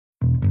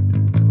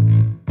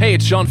Hey,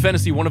 it's Sean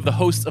Fennessy, one of the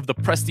hosts of the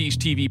Prestige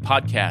TV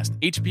podcast.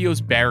 HBO's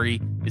Barry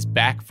is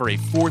back for a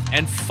fourth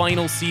and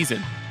final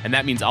season, and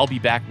that means I'll be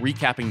back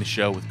recapping the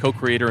show with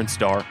co-creator and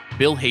star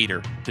Bill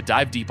Hader to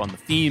dive deep on the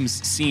themes,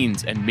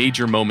 scenes, and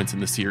major moments in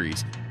the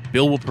series.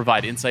 Bill will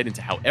provide insight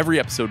into how every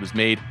episode was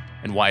made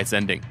and why it's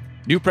ending.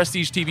 New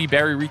Prestige TV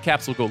Barry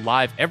recaps will go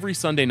live every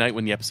Sunday night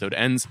when the episode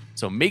ends,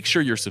 so make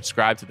sure you're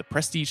subscribed to the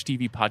Prestige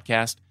TV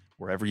podcast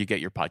wherever you get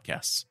your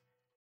podcasts.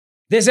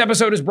 This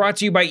episode is brought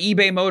to you by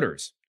eBay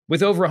Motors.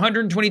 With over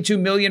 122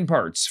 million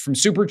parts, from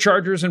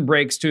superchargers and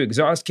brakes to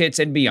exhaust kits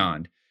and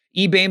beyond,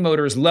 eBay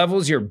Motors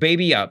levels your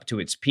baby up to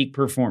its peak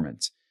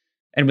performance.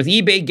 And with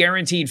eBay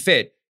Guaranteed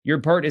Fit, your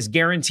part is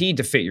guaranteed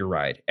to fit your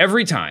ride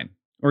every time,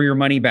 or your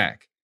money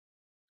back.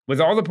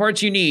 With all the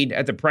parts you need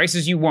at the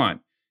prices you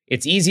want,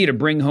 it's easy to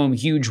bring home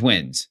huge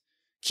wins.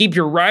 Keep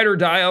your ride or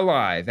die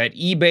alive at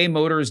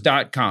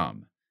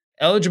ebaymotors.com.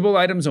 Eligible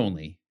items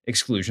only.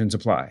 Exclusions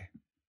apply.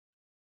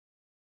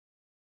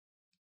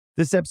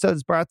 This episode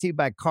is brought to you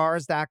by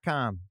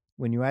Cars.com.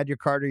 When you add your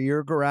car to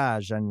your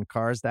garage on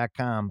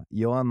Cars.com,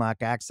 you'll unlock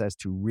access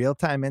to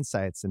real-time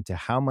insights into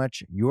how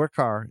much your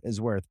car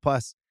is worth.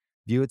 Plus,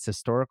 view its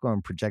historical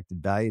and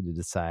projected value to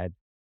decide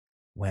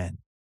when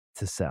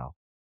to sell.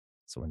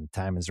 So when the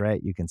time is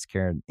right, you can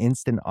secure an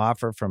instant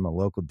offer from a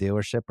local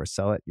dealership or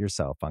sell it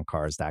yourself on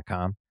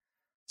Cars.com.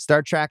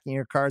 Start tracking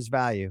your car's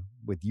value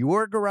with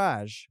your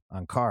garage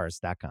on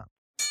Cars.com.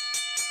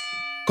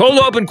 Cold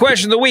open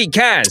question of the week,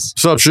 Kaz.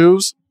 What's up,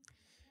 Shoes?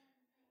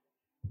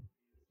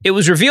 It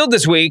was revealed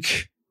this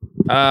week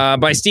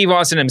by Steve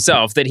Austin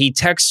himself that he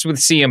texts with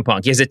CM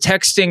Punk. He has a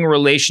texting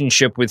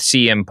relationship with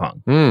CM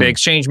Punk. They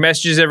exchange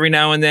messages every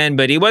now and then,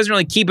 but he wasn't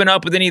really keeping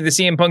up with any of the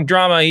CM Punk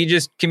drama. He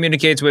just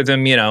communicates with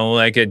him,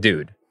 like a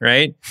dude,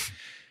 right?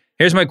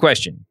 Here's my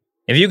question.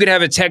 If you could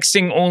have a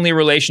texting-only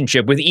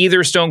relationship with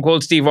either Stone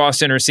Cold Steve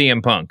Austin or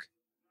CM Punk,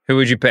 who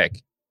would you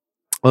pick?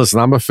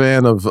 Listen, I'm a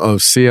fan of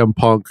CM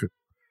Punk,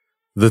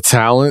 the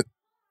talent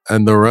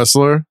and the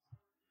wrestler.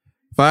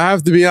 If I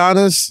have to be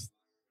honest,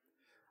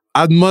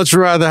 I'd much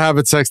rather have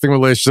a texting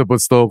relationship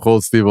with Stone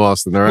Cold Steve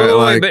Austin. All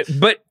right,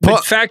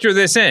 but factor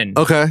this in.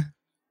 Okay.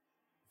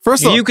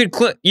 First off, you could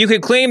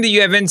claim that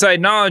you have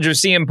inside knowledge of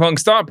CM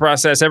Punk's thought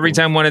process every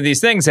time one of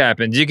these things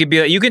happens. You could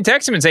be like, you can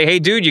text him and say, "Hey,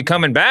 dude, you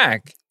coming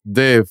back?"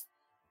 Dave,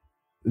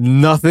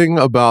 nothing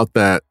about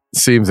that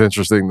seems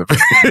interesting to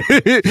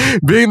me.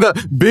 being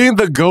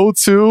the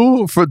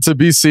go-to to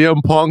be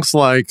CM Punk's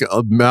like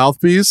a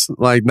mouthpiece,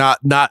 like not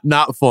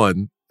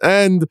fun.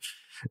 And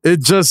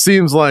it just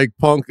seems like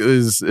Punk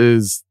is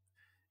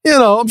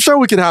I'm sure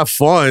we could have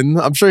fun.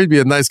 I'm sure he'd be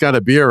a nice guy to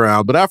be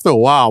around. But after a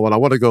while, when I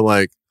want to go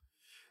like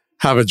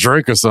have a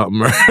drink or something,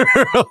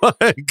 or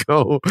like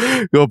go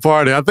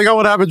party, I think I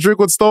would have a drink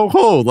with Stone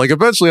Cold. Like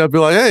eventually, I'd be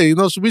like, hey,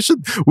 we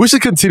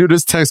should continue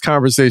this text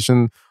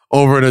conversation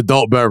over an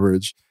adult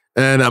beverage.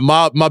 And at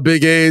my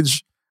big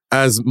age,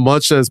 as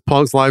much as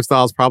Punk's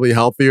lifestyle is probably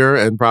healthier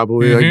and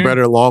probably like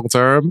better long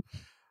term,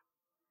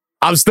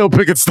 I'm still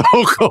picking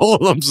Stone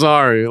Cold. I'm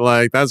sorry.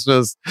 Like, that's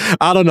just,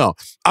 I don't know.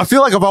 I feel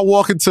like if I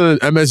walk into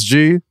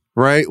MSG,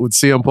 right, with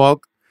CM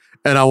Punk,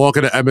 and I walk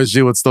into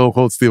MSG with Stone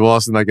Cold Steve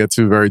Austin, I get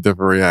two very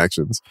different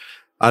reactions.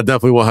 I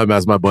definitely want him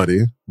as my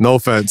buddy. No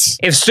offense.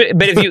 If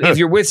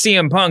you're with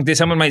CM Punk, then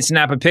someone might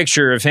snap a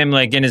picture of him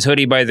like in his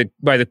hoodie by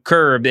the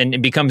curb, and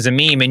it becomes a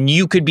meme, and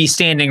you could be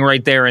standing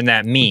right there in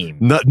that meme.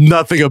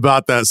 Nothing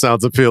about that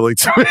sounds appealing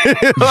to me.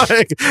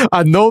 Like,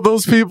 I know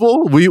those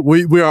people.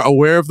 We are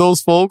aware of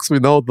those folks. We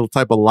know the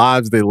type of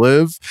lives they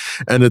live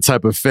and the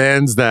type of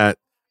fans that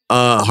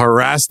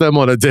harass them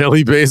on a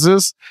daily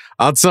basis.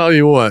 I'll tell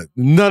you what,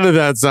 none of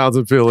that sounds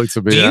appealing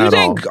to me. Do you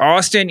think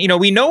Austin?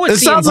 We know what it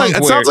sounds like.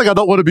 It sounds like I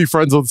don't want to be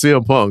friends with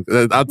CM Punk.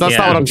 That's not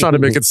what I'm trying to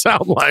make it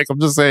sound like. I'm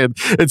just saying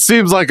it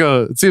seems like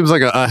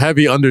a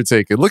heavy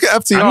undertaking. Look at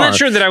FTR. I'm not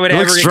sure that I would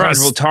ever get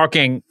comfortable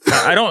talking.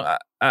 I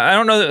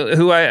don't know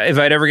if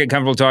I'd ever get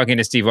comfortable talking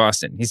to Steve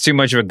Austin. He's too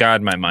much of a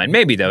god in my mind.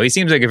 Maybe though. He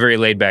seems like a very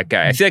laid back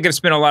guy. I feel like I've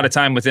spent a lot of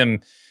time with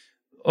him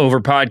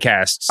over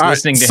podcasts,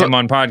 listening to him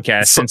on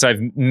podcasts since I've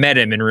met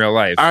him in real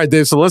life. All right,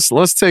 Dave. So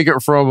let's take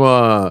it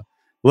from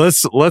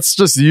let's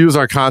just use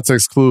our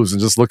context clues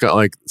and just look at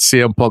like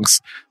CM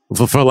Punk's,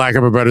 for lack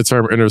of a better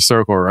term, inner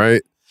circle,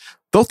 right?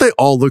 Don't they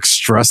all look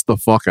stressed the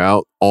fuck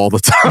out all the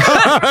time?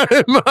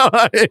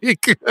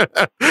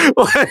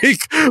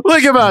 like,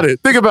 think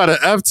about it.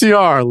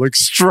 FTR looks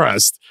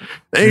stressed.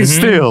 Ace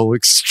Steel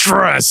looks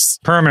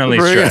stressed. Permanently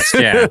stressed,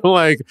 yeah. Who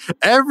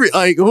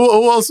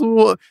else?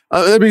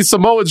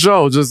 Samoa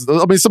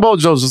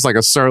Joe's just like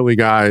a surly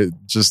guy,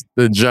 just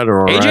in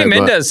general. AJ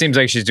Mendez seems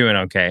like she's doing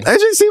okay.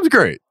 AJ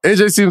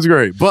seems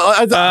great.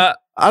 But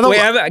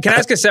can I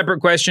ask a separate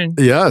question?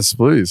 Yes,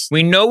 please.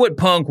 We know what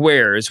Punk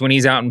wears when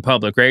he's out in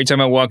public, right? You're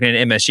talking about walking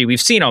in MSG.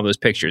 We've seen all those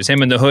pictures.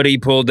 Him in the hoodie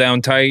pulled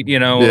down tight,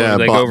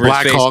 over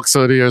Black his face. Hawks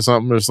hoodie or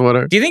something or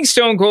whatever. Do you think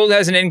Stone Cold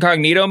has an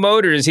incognito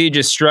mode, or does he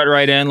just strut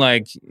right in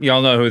like,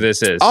 y'all know who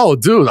this is? Oh,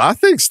 dude, I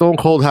think Stone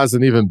Cold has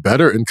an even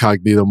better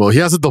incognito mode. He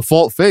has a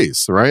default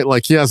face, right?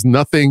 Like he has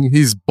nothing.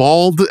 He's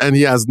bald and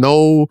he has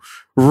no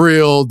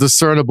real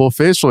discernible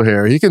facial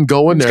hair. He can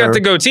go in there. He's got the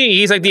goatee.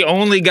 He's like the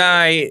only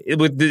guy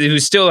who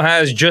still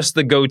has just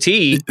the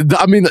goatee.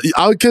 I mean,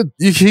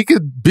 he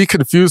could be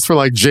confused for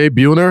like Jay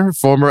Buhner,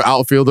 former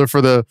outfielder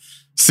for the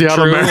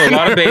Seattle Mariners. A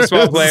lot of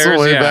baseball players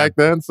way back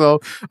then. So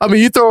I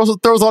mean, he throws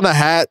on a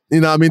hat.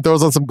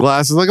 Throws on some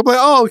glasses. Like I'm like,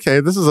 oh, okay,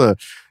 this is a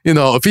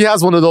if he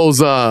has one of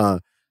those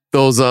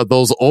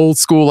old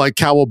school like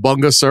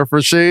cowabunga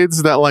surfer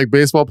shades that like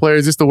baseball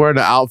players used to wear in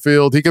the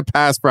outfield, he could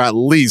pass for at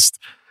least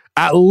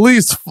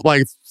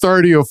like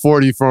 30 or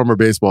 40 former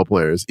baseball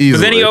players easily.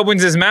 But then he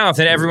opens his mouth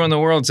and everyone in the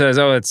world says,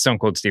 "Oh, it's Stone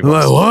Cold Steve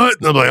Austin." Austin."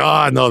 Like, what? I'm like, oh,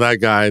 I know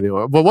that guy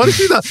anyway. But what if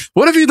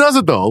he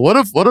doesn't though? What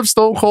if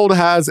Stone Cold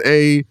has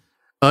a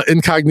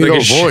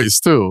incognito voice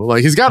too?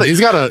 Like he's got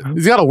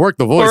to work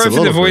the voice. Or if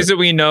the voice that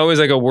we know is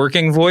like a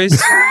working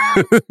voice.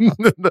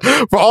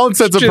 For all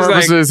intents and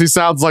purposes, he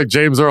sounds like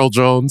James Earl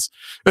Jones.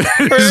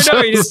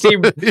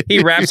 He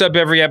wraps up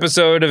every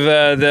episode of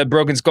the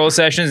Broken Skull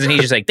Sessions, and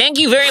he's just like, "Thank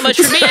you very much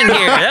for being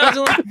here."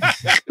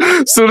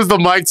 As soon as the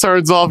mic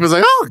turns off, he's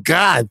like, "Oh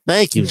God,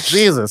 thank you,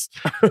 Jesus."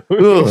 Ugh,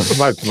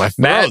 my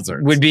that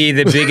would be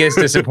the biggest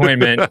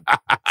disappointment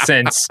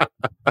since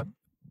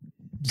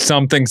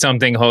something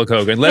Hulk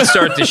Hogan. Let's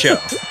start the show.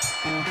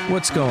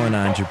 What's going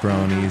on,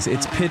 jabronis?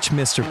 It's Pitch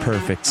Mr.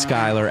 Perfect,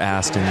 Skylar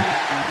Aston.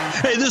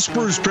 Hey, this is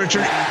Bruce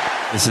Pritchard.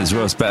 This is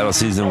Roast Battle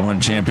Season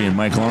 1 champion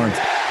Mike Lawrence.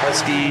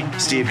 Husky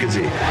Steve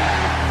Kazee.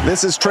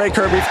 This is Trey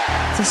Kirby.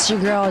 This is your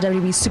girl,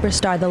 WWE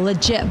superstar, the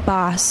legit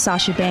boss,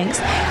 Sasha Banks.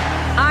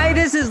 Hi,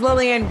 this is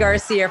Lillian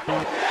Garcia.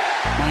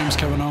 My name's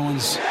Kevin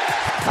Owens.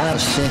 I'm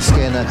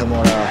Shinsuke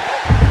Nakamura.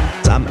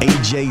 I'm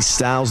AJ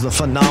Styles, the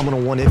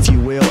phenomenal one, if you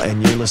will,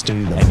 and you're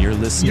listening to them. You are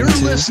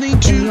listening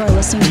to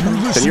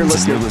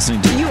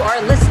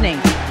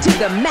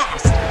The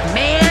Masked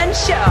Man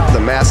Show. The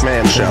Masked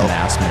Man Show.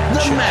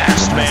 The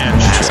Masked Man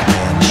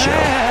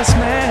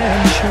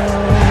Show.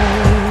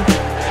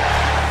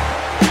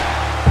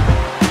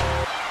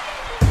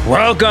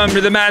 Welcome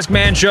to the Masked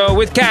Man Show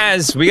with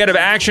Kaz. We got an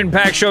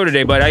action-packed show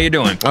today, bud. How you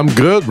doing? I'm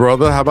good,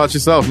 brother. How about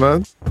yourself,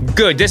 man?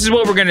 Good. This is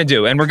what we're going to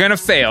do, and we're going to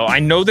fail. I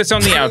know this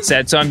on the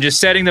outset, so I'm just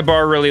setting the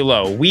bar really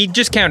low. We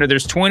just counted.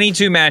 There's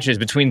 22 matches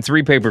between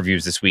 3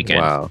 pay-per-views this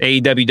weekend. Wow.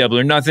 AEW Double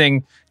or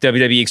Nothing,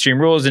 WWE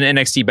Extreme Rules, and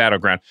NXT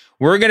Battleground.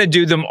 We're going to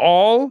do them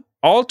all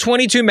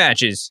 22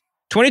 matches.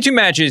 22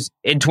 matches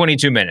in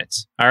 22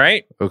 minutes. All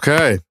right?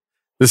 Okay.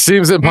 This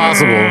seems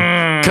impossible.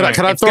 Can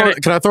I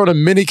throw in a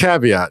mini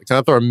caveat?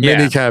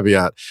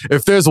 Caveat?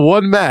 If there's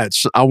one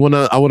match I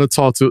wanna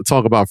talk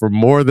about for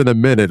more than a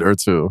minute or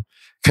two,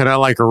 can I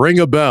like ring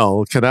a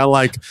bell? Can I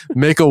like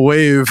make a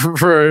wave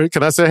for?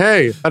 Can I say,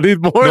 hey, I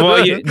need more?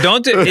 Well,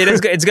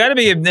 it's got to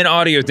be an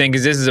audio thing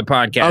because this is a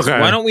podcast. Okay.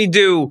 Why don't we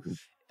do?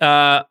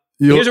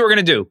 Here's what we're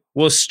gonna do.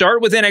 We'll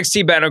start with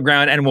NXT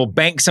Battleground and we'll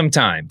bank some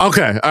time.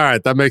 Okay, all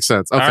right, that makes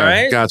sense. Okay, all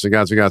right? Gotcha.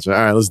 All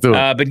right, let's do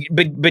it.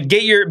 But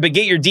get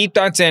your deep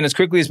thoughts in as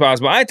quickly as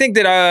possible. I think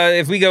that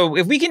if we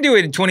can do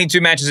it in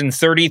 22 matches in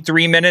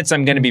 33 minutes,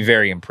 I'm going to be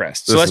very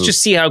impressed. So let's just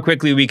see how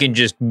quickly we can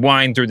just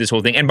wind through this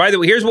whole thing. And by the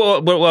way, here's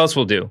what else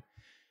we'll do.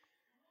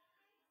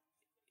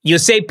 You'll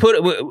say put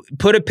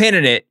a pin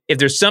in it. If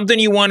there's something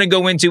you want to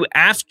go into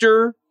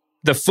after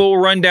the full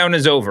rundown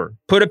is over,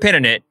 put a pin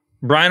in it.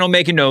 Brian will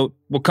make a note.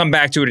 We'll come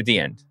back to it at the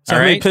end. So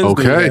how many pins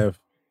do we have?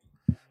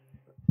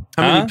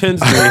 How many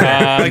pins do we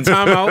have? Like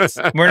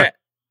timeouts? We're not.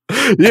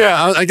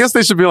 Yeah, I guess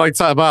they should be like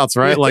timeouts,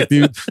 right? Like,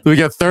 do we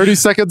get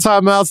 30-second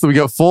timeouts? Do we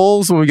get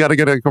fulls when we got to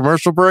get a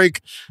commercial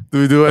break?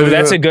 Do we do it?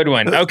 That's a good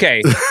one.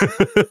 Okay.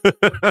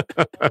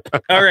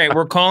 All right,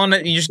 we're calling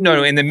it. You just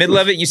no. In the middle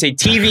of it, you say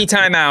TV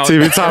timeout.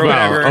 TV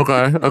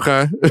timeout.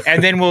 Okay.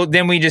 And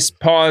then we just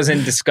pause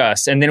and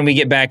discuss, and then we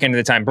get back into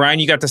the time. Brian,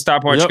 you got the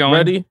stopwatch going.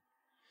 Ready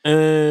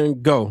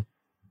and go.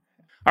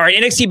 All right,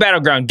 NXT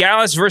Battleground,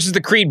 Gallus versus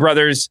the Creed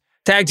Brothers.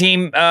 Tag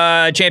team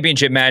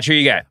championship match. Who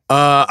you got?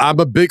 I'm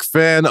a big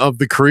fan of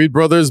the Creed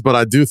brothers, but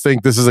I do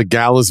think this is a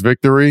Gallus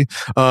victory.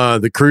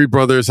 The Creed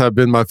brothers have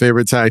been my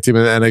favorite tag team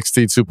in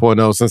NXT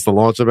 2.0 since the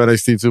launch of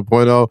NXT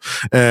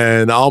 2.0,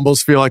 and I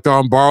almost feel like they're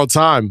on borrowed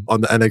time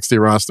on the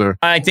NXT roster.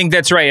 I think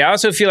that's right. I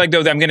also feel like,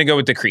 though, that I'm going to go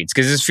with the Creeds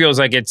because this feels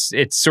like it's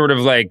sort of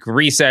like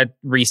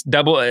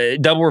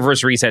double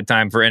reverse reset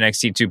time for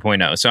NXT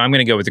 2.0. So I'm going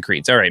to go with the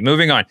Creeds. All right,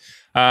 moving on.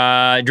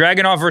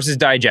 Dragunov versus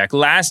Dijak,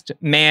 last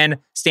man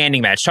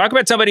standing match. Talk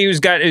about somebody who's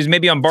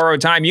maybe on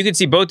borrowed time. You can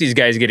see both these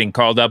guys getting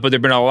called up, but there've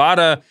been a lot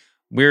of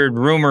weird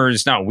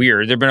rumors. Not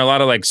weird. There've been a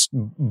lot of like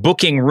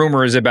booking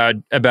rumors about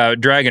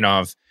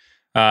Dragunov.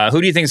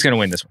 Who do you think is going to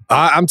win this one?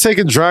 I'm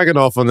taking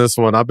Dragunov on this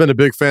one. I've been a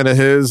big fan of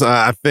his.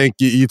 I think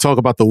you talk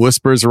about the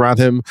whispers around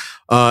him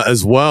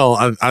as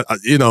well.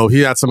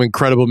 He had some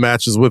incredible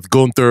matches with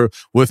Gunther,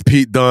 with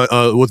Pete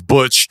Dunne, with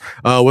Butch,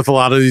 with a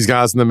lot of these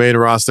guys in the main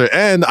roster.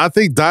 And I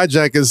think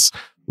Dijak is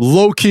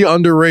low-key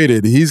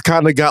underrated. He's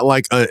kind of got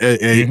like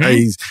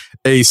a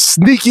a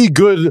sneaky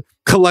good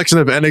collection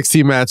of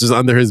NXT matches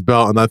under his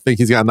belt, and I think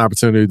he's got an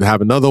opportunity to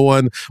have another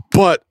one.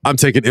 But I'm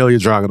taking Ilya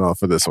Dragunov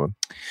for this one.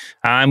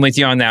 I'm with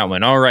you on that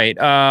one. All right.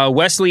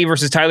 Wesley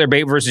versus Tyler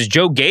Bate versus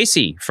Joe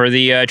Gacy for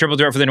the triple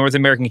threat for the North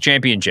American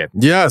Championship.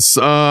 Yes.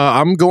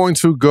 I'm going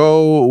to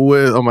go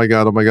with, oh my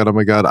God.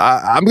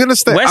 I'm going to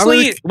stay.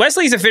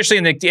 Wesley's officially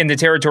in the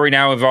territory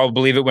now of I'll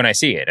believe it when I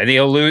see it. I think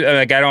he'll lose.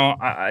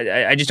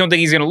 I just don't think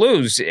he's going to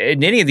lose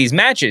in any of these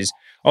matches.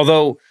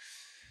 Although,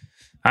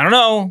 I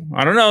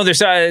don't know. There's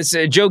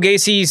Joe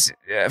Gacy's,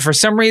 for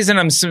some reason,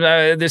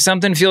 there's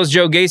something feels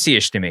Joe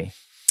Gacy-ish to me.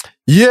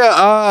 Yeah,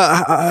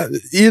 I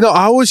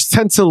always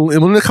tend to,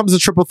 when it comes to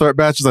triple threat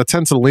matches, I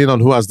tend to lean on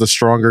who has the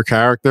stronger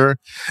character,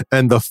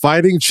 and the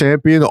fighting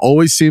champion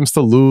always seems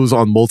to lose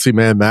on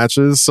multi-man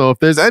matches. So if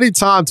there's any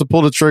time to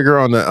pull the trigger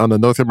on the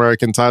North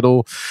American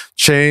title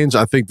change,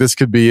 I think this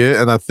could be it,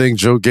 and I think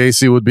Joe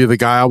Gacy would be the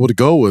guy I would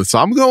go with. So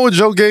I'm going with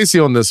Joe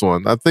Gacy on this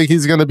one. I think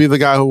he's going to be the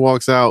guy who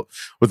walks out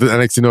with the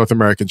NXT North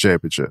American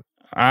Championship.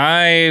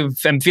 I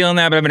am feeling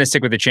that, but I'm going to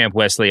stick with the champ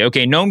Wesley.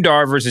 Okay, Noam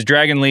Dar versus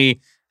Dragon Lee.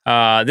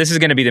 This is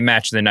going to be the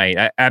match of the night.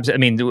 I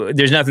mean,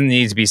 there's nothing that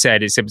needs to be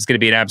said except it's going to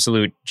be an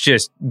absolute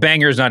just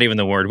banger is not even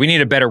the word. We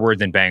need a better word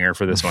than banger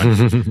for this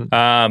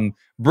one.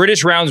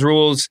 British rounds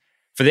rules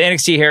for the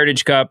NXT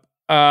Heritage Cup.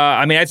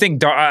 I mean, I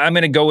think I'm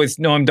going to go with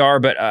Noam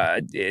Dar, but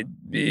I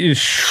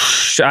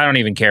don't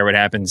even care what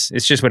happens.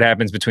 It's just what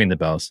happens between the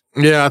bells.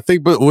 Yeah, I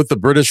think but with the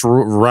British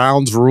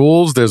rounds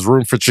rules, there's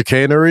room for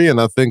chicanery. And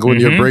I think when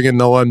you're bringing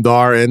Noam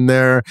Dar in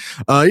there,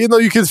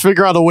 you can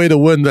figure out a way to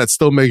win that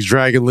still makes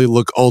Dragon Lee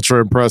look ultra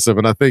impressive.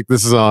 And I think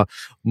this is a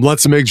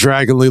let's make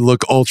Dragon Lee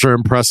look ultra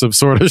impressive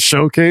sort of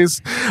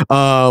showcase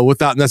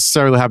without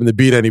necessarily having to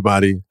beat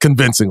anybody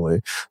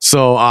convincingly.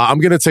 So I'm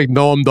going to take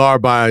Noam Dar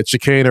by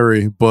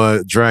chicanery,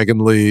 but Dragon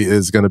Lee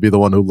is going to be the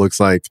one who looks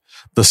like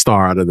the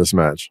star out of this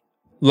match.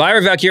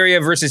 Lyra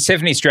Valkyria versus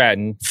Tiffany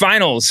Stratton,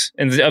 finals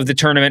of the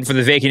tournament for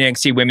the vacant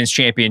NXT Women's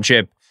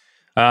Championship.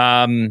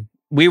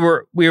 We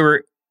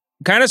were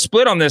kind of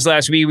split on this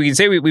last week. We can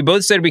say we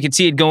both said we could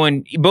see it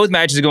going, both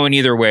matches going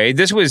either way.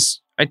 This was,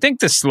 I think,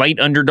 the slight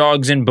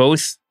underdogs in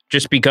both,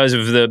 just because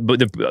of the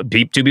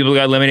two people who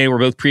got eliminated were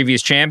both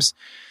previous champs.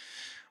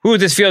 Ooh,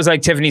 this feels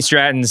like Tiffany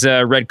Stratton's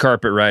red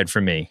carpet ride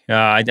for me.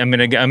 I'm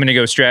gonna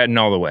go Stratton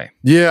all the way.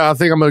 Yeah, I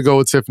think I'm gonna go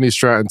with Tiffany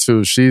Stratton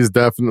too. She's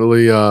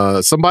definitely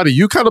somebody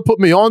you kind of put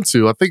me on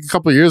to. I think a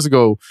couple of years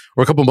ago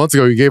or a couple of months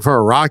ago, you gave her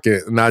a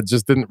rocket, and I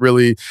just didn't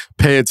really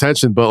pay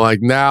attention. But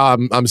like now,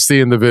 I'm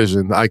seeing the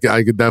vision. I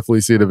could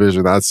definitely see the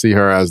vision. I see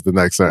her as the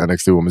next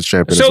NXT Women's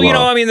Champion. So as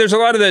well. I mean, there's a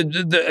lot of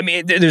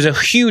there's a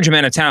huge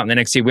amount of talent in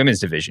the NXT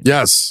Women's division.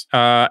 Yes,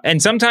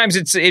 and sometimes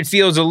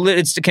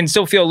it can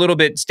still feel a little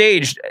bit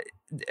staged.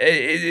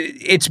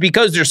 It's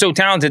because they're so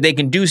talented, they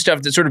can do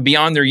stuff that's sort of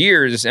beyond their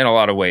years in a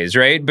lot of ways,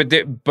 right?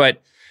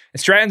 But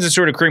Stratton's a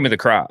sort of cream of the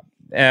crop.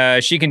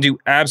 She can do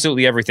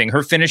absolutely everything.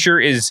 Her finisher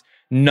is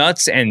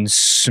nuts and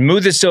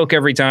smooth as silk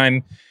every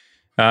time.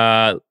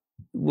 Yeah,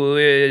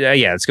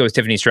 let's go with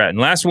Tiffany Stratton.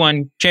 Last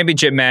one,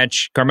 championship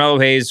match, Carmelo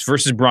Hayes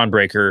versus Braun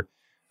Breaker.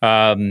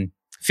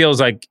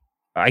 Feels like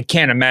I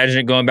can't imagine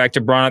it going back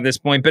to Braun at this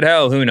point, but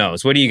hell, who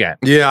knows? What do you got?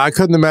 Yeah, I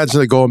couldn't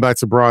imagine it going back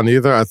to Braun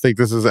either. I think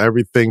this is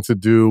everything to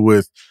do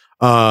with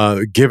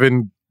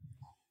giving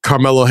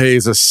Carmelo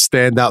Hayes a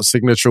standout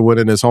signature win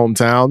in his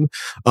hometown.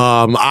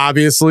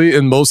 Obviously,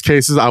 in most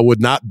cases, I would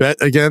not bet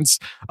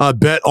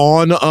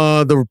on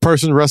the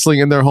person wrestling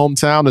in their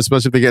hometown,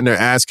 especially if they're getting their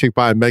ass kicked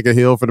by a mega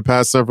heel for the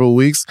past several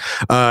weeks.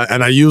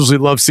 And I usually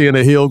love seeing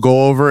a heel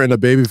go over in a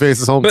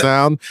babyface's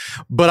hometown.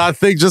 But I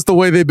think just the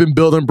way they've been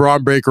building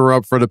Braun Breaker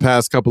up for the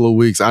past couple of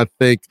weeks, I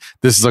think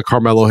this is a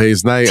Carmelo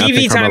Hayes night.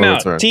 TV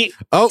timeout.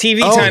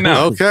 TV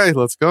timeout. Okay,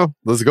 let's go.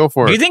 Let's go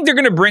for it. Do you think they're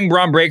going to bring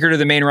Braun Breaker to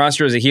the main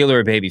roster as a heel or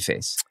a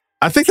babyface?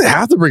 I think they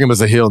have to bring him as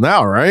a heel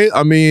now, right?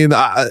 I mean,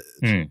 I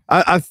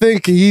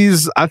think he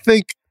was a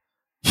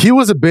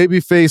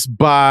babyface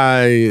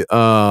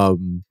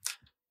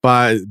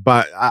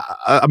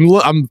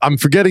I'm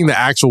forgetting the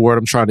actual word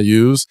I'm trying to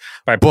use.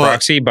 By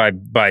proxy, by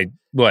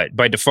what?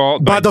 By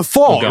default? By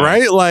default,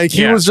 right? Like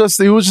he was just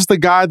the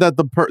guy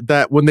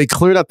that when they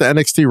cleared out the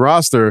NXT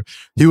roster,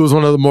 he was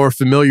one of the more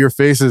familiar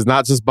faces,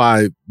 not just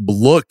by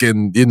look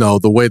and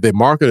the way they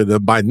marketed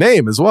him, by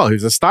name as well. He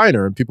was a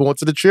Steiner, and people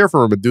wanted to cheer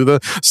for him and do the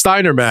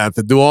Steiner math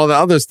and do all the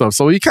other stuff.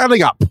 So he kind of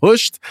got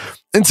pushed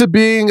into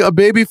being a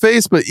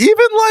babyface, but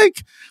even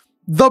like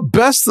the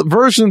best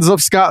versions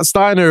of Scott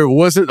Steiner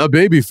wasn't a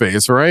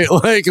babyface, right?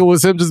 Like it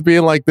was him just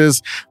being like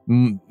this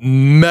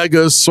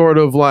mega sort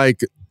of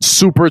like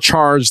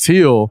supercharged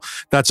heel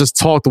that just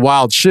talked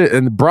wild shit.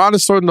 And Braun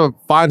is starting to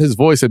find his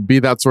voice and be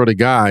that sort of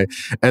guy.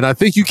 And I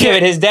think you can't. Yeah,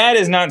 but his dad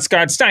is not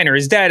Scott Steiner.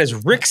 His dad is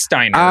Rick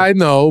Steiner. I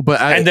know,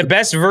 but and the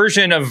best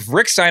version of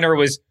Rick Steiner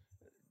was,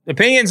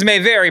 opinions may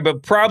vary,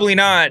 but probably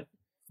not,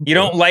 you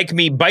don't like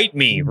me, bite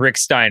me, Rick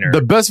Steiner.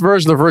 The best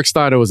version of Rick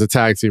Steiner was a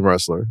tag team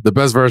wrestler. The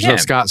best version of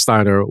Scott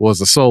Steiner was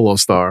a solo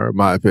star, in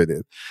my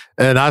opinion.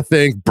 And I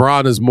think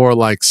Braun is more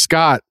like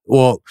Scott.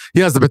 Well, he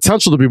has the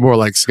potential to be more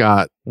like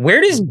Scott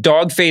Where does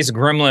Dogface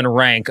Gremlin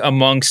rank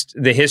amongst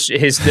the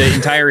the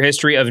entire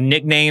history of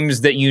nicknames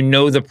that you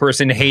know the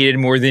person hated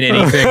more than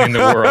anything in the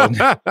world?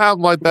 I'm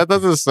like, that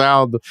doesn't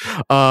sound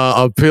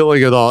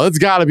appealing at all. It's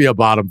got to be a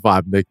bottom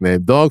 5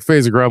 nickname.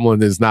 Dogface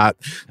Gremlin is not.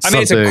 I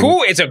mean,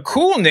 it's a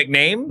cool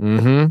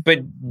nickname,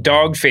 but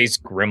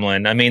Dogface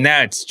Gremlin. I mean,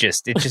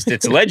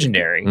 it's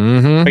legendary.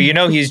 But you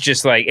know, he's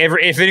just like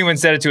if anyone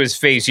said it to his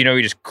face, you know,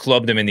 he just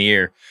clubbed him in the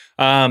ear.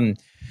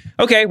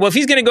 Okay, well, if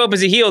he's going to go up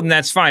as a heel, then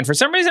that's fine. For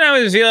some reason, I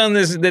was feeling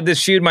that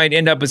this feud might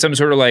end up with some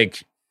sort of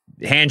like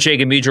handshake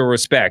and mutual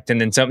respect, and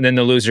then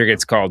the loser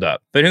gets called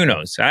up. But who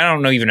knows? I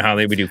don't know even how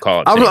they would do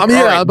call-ups.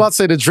 I'm about to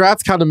say the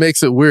draft kind of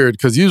makes it weird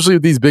because usually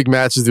with these big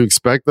matches, you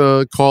expect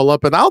a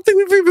call-up, and I don't think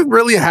we've even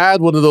really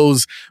had one of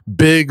those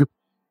big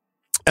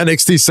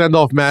NXT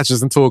send-off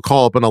matches into a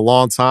call-up in a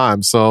long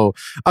time. So,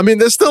 I mean,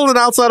 there's still an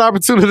outside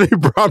opportunity.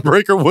 Braun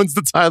Breaker wins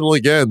the title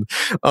again.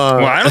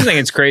 Well, I don't think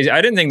it's crazy.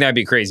 I didn't think that'd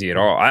be crazy at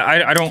all.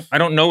 I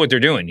don't know what they're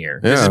doing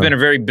here. Yeah. This has been a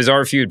very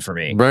bizarre feud for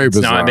me. It's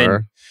bizarre. Not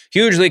been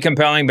hugely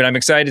compelling, but I'm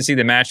excited to see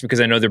the match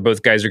because I know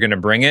both guys are going to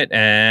bring it,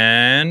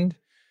 and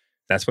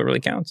that's what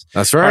really counts.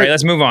 That's right. All right,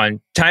 let's move on.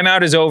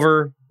 Timeout is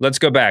over. Let's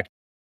go back.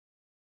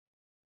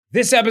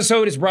 This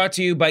episode is brought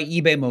to you by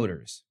eBay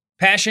Motors.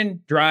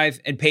 Passion, drive,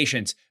 and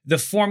patience. The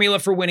formula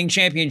for winning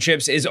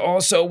championships is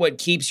also what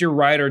keeps your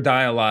ride or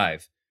die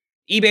alive.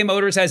 eBay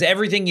Motors has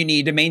everything you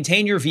need to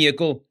maintain your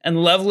vehicle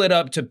and level it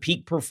up to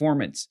peak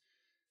performance.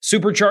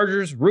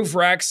 Superchargers, roof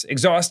racks,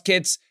 exhaust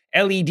kits,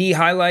 LED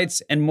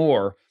highlights, and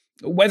more.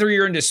 Whether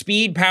you're into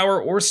speed,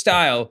 power, or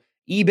style,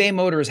 eBay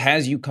Motors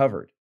has you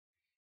covered.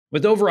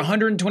 With over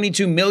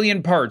 122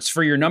 million parts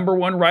for your number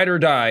one ride or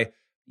die,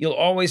 you'll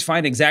always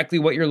find exactly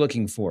what you're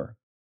looking for.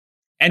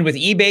 And with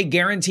eBay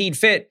Guaranteed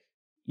Fit,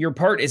 your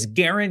part is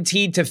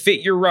guaranteed to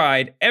fit your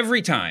ride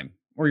every time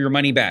or your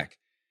money back.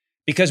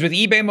 Because with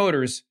eBay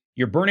Motors,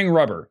 you're burning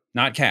rubber,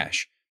 not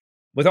cash.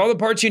 With all the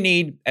parts you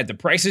need at the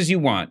prices you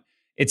want,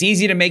 it's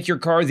easy to make your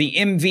car the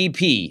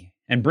MVP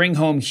and bring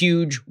home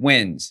huge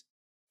wins.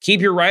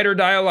 Keep your ride or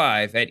die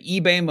alive at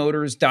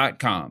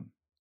ebaymotors.com.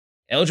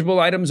 Eligible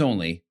items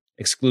only.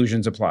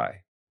 Exclusions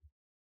apply.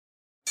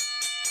 Do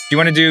you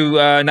want to do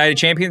Night of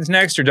Champions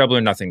next or Double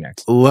or Nothing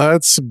next?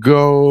 Let's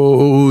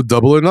go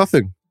Double or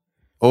Nothing.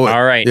 Oh,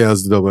 all right. Yeah,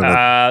 let's do Double or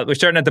Nothing. We're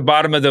starting at the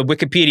bottom of the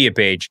Wikipedia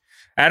page.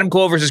 Adam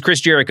Cole versus Chris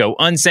Jericho,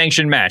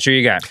 unsanctioned match. Who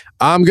you got?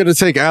 I'm going to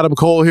take Adam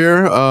Cole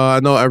here. I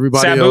know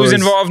everybody. Sabu's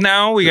involved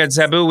now. We got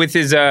Sabu with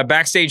his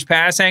backstage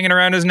pass hanging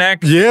around his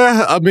neck.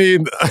 Yeah, I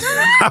mean,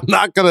 I'm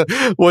not going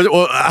to.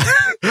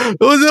 It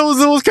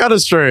was kind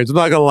of strange. I'm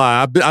not going to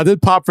lie. I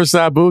did pop for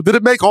Sabu. Did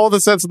it make all the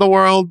sense in the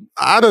world?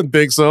 I didn't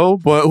think so,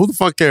 but who the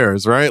fuck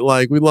cares, right?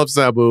 Like, we love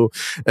Sabu,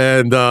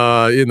 and,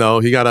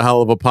 he got a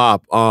hell of a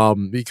pop.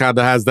 He kind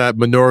of has that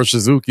Minoru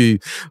Suzuki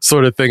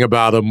sort of thing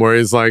about him where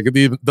he's like,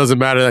 it doesn't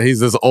matter that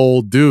he's this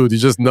old dude. You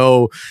just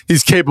know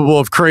he's capable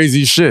of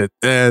crazy shit.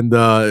 And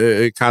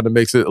it kind of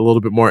makes it a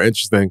little bit more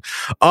interesting.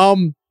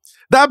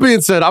 That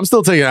being said, I'm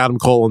still taking Adam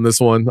Cole in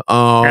this one.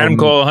 Adam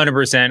Cole,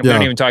 100%. We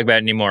don't even talk about it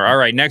anymore. All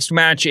right, next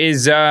match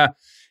is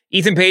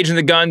Ethan Page and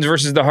the Guns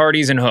versus the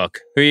Hardys and Hook.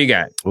 Who you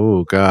got?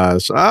 Oh,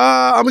 gosh.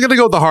 I'm going to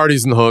go with the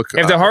Hardys and Hook.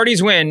 If the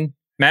Hardys win,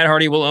 Matt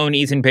Hardy will own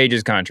Ethan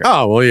Page's contract.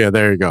 Oh, well, yeah,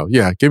 there you go.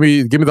 Yeah, give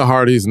me the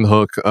Hardys and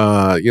Hook.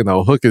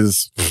 Hook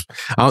is...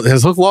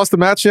 has Hook lost the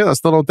match yet? I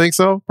still don't think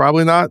so.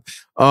 Probably not.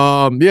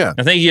 Yeah.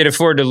 I think you'd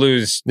afford to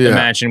lose the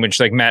match in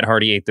which Matt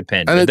Hardy ate the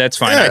pin. But that's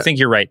fine. Yeah. I think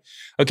you're right.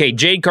 Okay,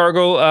 Jade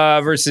Cargill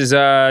versus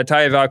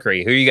Taya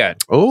Valkyrie. Who you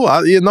got?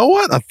 Oh, you know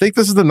what? I think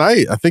this is the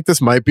night. I think this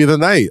might be the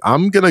night.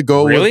 I'm gonna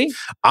go.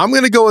 I'm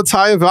gonna go with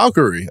Taya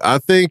Valkyrie. I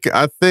think.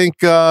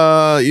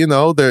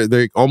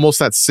 They're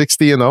almost at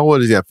 60-0.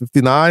 What is he at?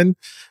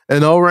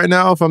 59-0 right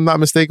now, if I'm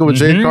not mistaken, with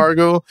Jade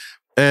Cargill.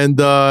 And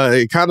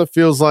it kind of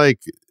feels like,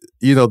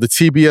 the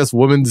TBS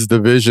women's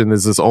division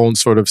is its own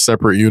sort of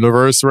separate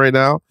universe right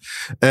now.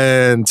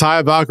 And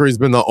Taya Valkyrie's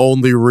been the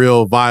only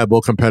real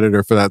viable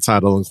competitor for that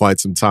title in quite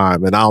some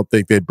time. And I don't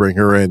think they'd bring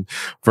her in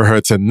for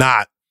her to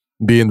not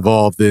be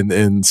involved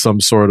in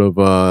some sort of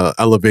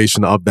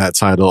elevation of that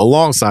title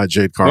alongside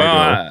Jade Cargill.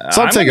 Well,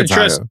 so I'm taking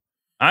Taya.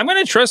 I'm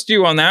going to trust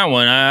you on that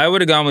one. I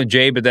would have gone with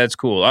Jade, but that's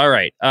cool. All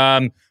right.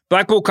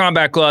 Blackpool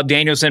Combat Club,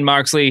 Danielson,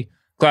 Moxley,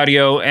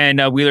 Claudio, and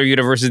Wheeler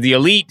Yuta versus the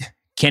Elite.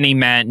 Kenny,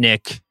 Matt,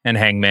 Nick, and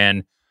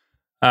Hangman.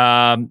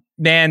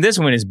 Man, this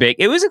one is big.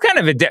 It was a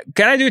kind of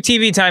can I do a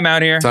TV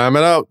timeout here? Time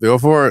it out. Go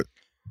for it.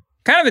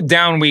 Kind of a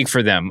down week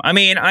for them. I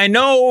mean, I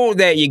know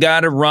that you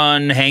got to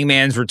run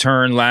Hangman's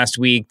return last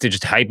week to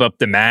just hype up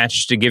the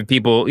match, to give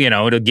people,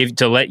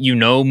 to let you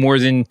know more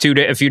than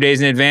a few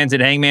days in advance that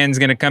Hangman's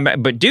going to come back.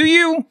 But do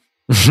you?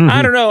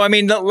 I don't know. I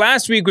mean,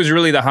 last week was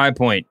really the high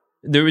point.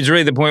 There was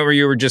really the point where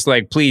you were just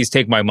like, please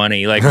take my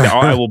money. Like,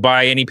 I will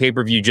buy any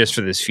pay-per-view just for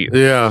this feud.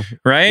 Yeah.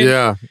 Right?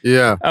 Yeah.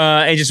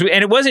 And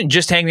it wasn't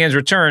just Hangman's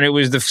return. It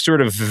was the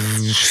sort of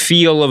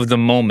feel of the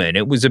moment.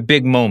 It was a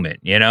big moment,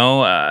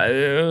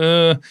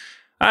 I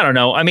don't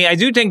know. I mean, I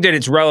do think that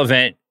it's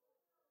relevant.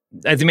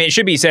 I mean, it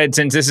should be said,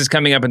 since this is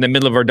coming up in the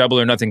middle of our Double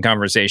or Nothing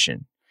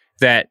conversation,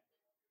 that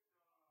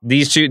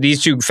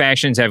These two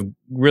factions have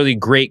really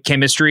great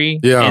chemistry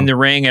in the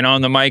ring and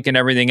on the mic and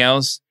everything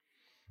else.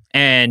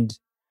 And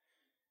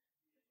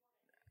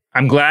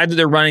I'm glad that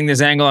they're running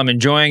this angle. I'm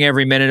enjoying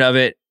every minute of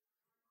it.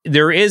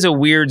 There is a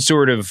weird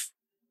sort of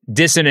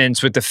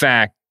dissonance with the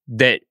fact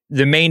that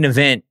the main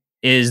event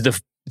is the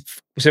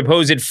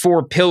supposed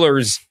 4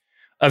 pillars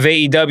of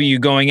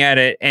AEW going at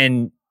it,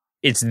 and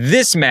it's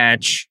this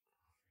match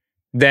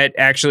that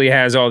actually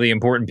has all the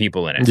important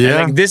people in it.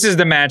 Yeah. Like, this is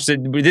the match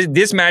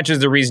this match is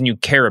the reason you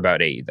care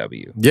about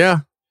AEW. Yeah.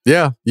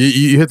 Yeah.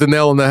 You hit the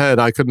nail on the head.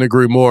 I couldn't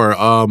agree more.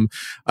 I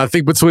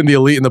think between the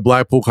Elite and the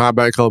Blackpool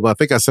Combat Club, I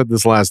think I said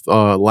this last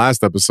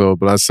episode,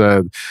 but I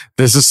said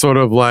this is sort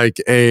of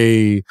like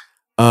a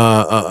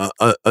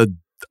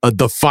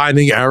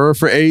defining era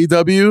for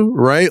AEW,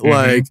 right? Mm-hmm.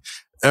 Like,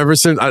 ever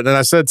since, and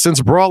I said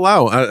since Brawl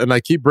Out, and I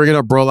keep bringing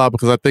up Brawl Out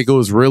because I think it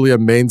was really a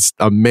main,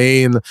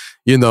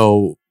 you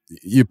know,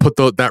 you put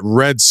that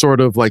red sort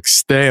of like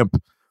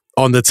stamp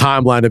on the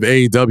timeline of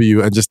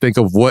AEW and just think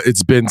of what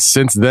it's been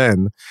since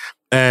then.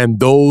 And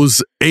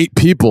those 8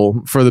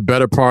 people for the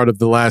better part of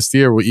the last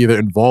year were either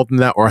involved in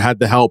that or had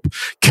to help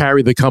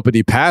carry the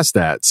company past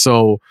that.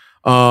 So,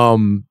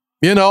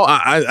 you know,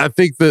 I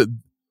think that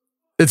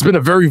it's been a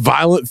very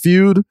violent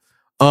feud.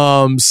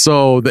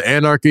 So the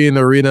Anarchy in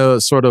the Arena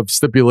sort of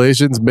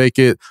stipulations make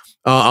it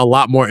a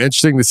lot more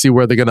interesting to see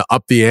where they're going to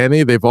up the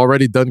ante. They've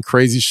already done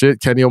crazy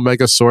shit. Kenny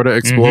Omega sort of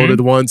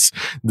exploded once.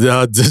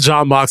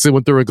 John Moxley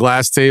went through a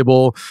glass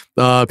table.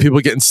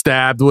 People getting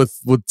stabbed with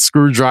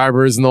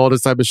screwdrivers and all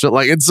this type of shit.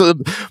 Like, it's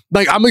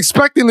like, I'm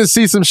expecting to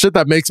see some shit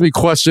that makes me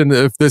question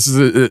if this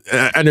is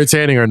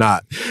entertaining or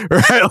not.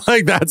 Right?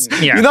 Like, that's,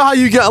 you know how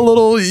you get a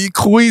little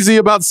queasy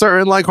about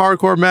certain like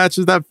hardcore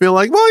matches that feel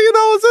like, well, you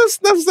know, is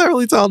this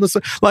necessarily telling the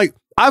story? Like,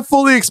 I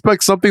fully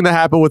expect something to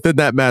happen within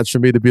that match for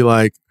me to be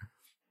like,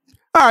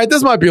 all right,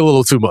 this might be a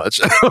little too much.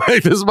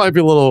 Like, this might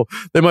be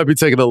they might be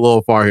taking it a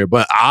little far here,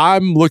 but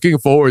I'm looking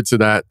forward to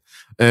that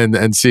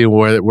and seeing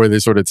where they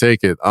sort of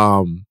take it.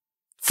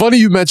 Funny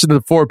you mentioned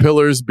the 4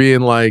 pillars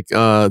being like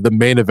the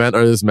main event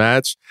of this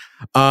match.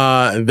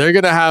 They're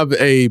going to have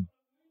a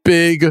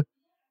big,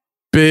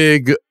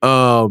 you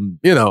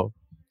know,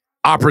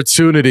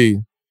 opportunity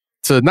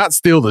to not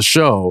steal the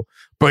show,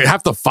 but you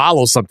have to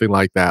follow something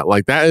like that.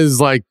 Like, that is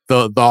like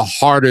the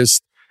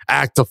hardest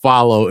act to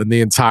follow in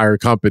the entire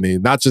company.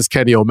 Not just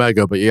Kenny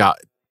Omega, but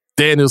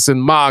Danielson,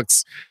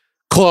 Mox,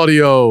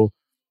 Claudio,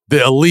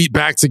 the Elite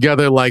back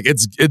together. Like,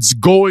 it's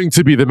going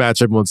to be the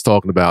match everyone's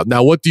talking about.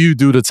 Now, what do you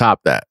do to top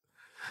that?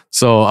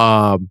 So,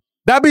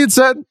 that being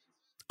said,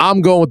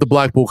 I'm going with the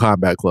Blackpool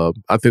Combat Club.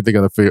 I think they're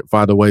going to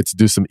find a way to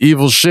do some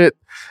evil shit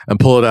and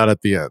pull it out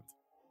at the end.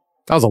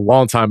 That was a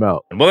long time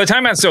out. Well, the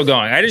timeout's still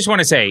going. I just want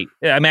to say,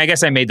 I mean, I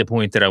guess I made the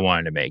point that I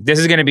wanted to make. This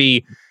is going to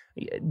be,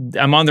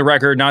 I'm on the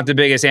record, not the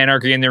biggest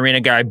Anarchy in the Arena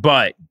guy,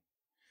 but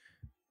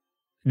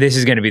this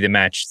is going to be the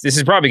match. This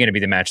is probably going to be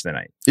the match of the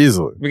night.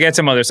 Easily. We got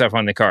some other stuff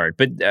on the card,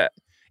 but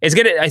I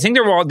think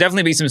there will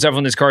definitely be some stuff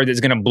on this card that's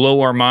going to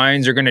blow our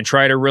minds. They're going to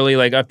try to really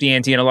like up the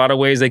ante in a lot of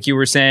ways, like you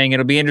were saying.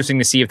 It'll be interesting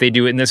to see if they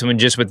do it in this one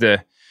just with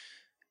the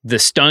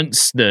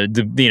stunts,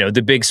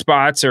 the big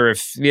spots, or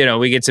if, you know,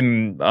 we get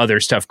some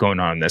other stuff going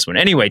on in this one.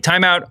 Anyway,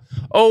 timeout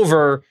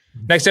over.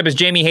 Next up is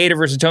Jamie Hayter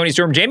versus Tony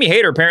Storm. Jamie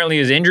Hayter apparently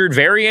is injured,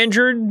 very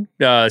injured,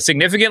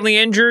 significantly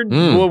injured.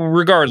 Well,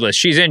 regardless,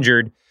 she's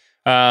injured.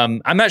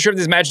 I'm not sure if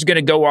this match is going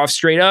to go off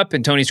straight up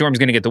and Tony Storm's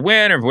going to get the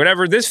win or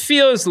whatever. This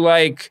feels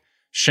like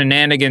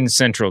shenanigans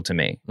central to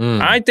me.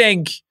 I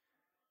think,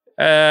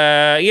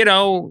 you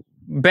know,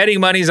 betting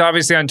money's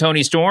obviously on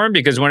Tony Storm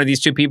because one of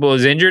these two people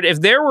is injured.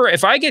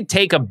 If I could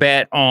take a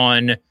bet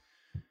on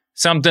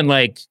something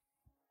like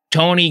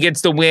Tony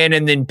gets the win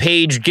and then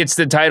Paige gets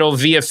the title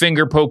via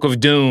finger poke of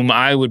doom,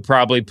 I would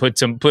probably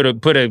put a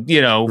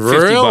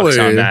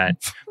 $50 on that.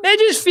 It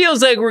just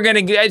feels like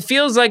it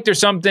feels like there's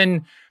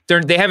something.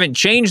 They haven't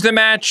changed the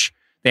match.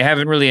 They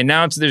haven't really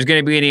announced that there's going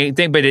to be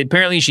anything, but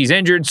apparently she's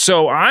injured.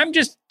 So I'm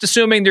just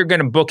assuming they're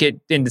going to book it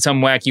into some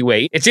wacky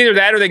way. It's either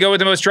that or they go with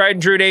the most tried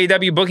and true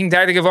AEW booking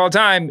tactic of all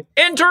time,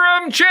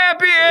 interim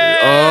champion.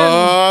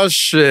 Oh,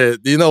 shit.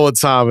 You know what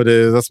time it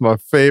is. That's my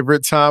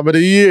favorite time of the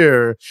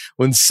year.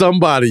 When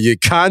somebody you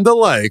kind of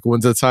like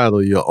wins a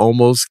title you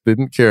almost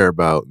didn't care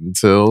about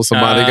until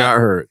somebody got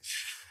hurt.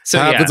 So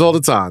happens all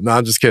the time. No,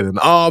 I'm just kidding.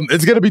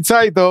 It's going to be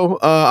tight, though.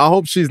 I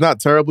hope she's not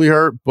terribly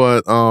hurt,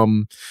 but,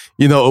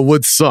 you know, it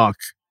would suck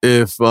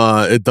if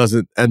it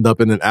doesn't end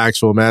up in an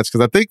actual match,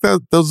 because I think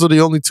that those are the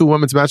only 2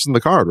 women's matches on the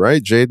card,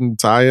 right? Jaden,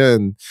 Taya,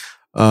 and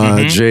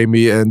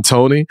Jamie and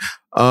Tony.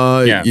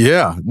 All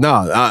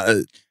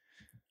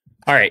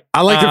right.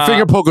 I like the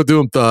finger poke of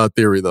doom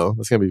theory, though.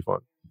 That's going to be fun.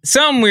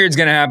 Something weird's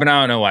going to happen.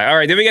 I don't know why. All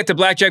right, then we get the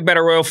Blackjack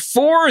Battle Royal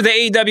for the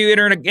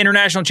AEW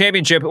International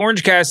Championship.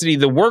 Orange Cassidy,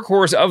 the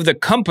workhorse of the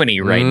company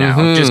right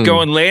now, just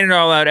going laying it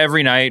all out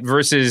every night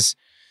versus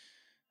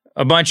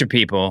a bunch of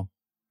people.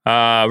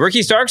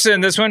 Ricky Stark's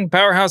in this one.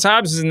 Powerhouse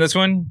Hobbs is in this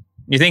one.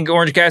 You think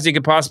Orange Cassidy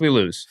could possibly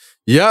lose?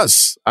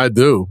 Yes, I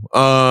do.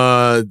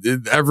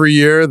 Every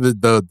year,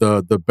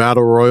 the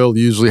Battle Royal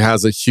usually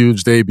has a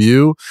huge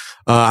debut.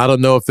 I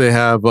don't know if they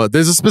have.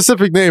 There's a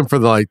specific name for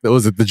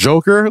was it the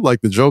Joker?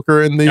 Like the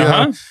Joker in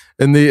the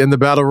in the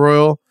Battle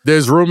Royal.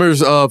 There's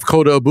rumors of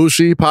Kota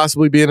Ibushi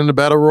possibly being in the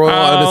Battle Royal.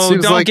 And it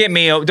seems don't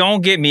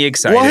get me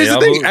excited. Well, here's the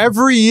thing.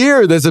 Every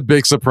year there's a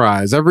big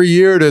surprise. Every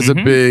year there's a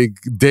big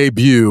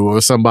debut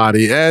of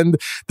somebody, and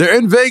they're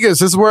in Vegas.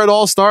 This is where it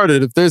all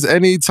started. If there's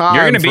any time,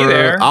 you're gonna be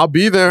there. I'll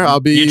be there. I'll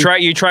be.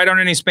 You tried on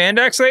any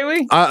spandex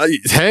lately?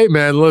 Hey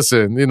man,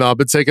 listen. I've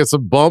been taking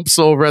some bumps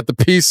over at the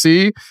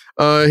PC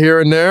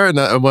here and there, and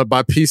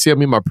by PC I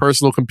mean my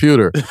personal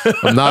computer.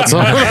 I'm not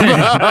talking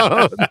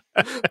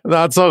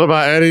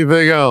about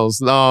anything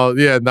else. No,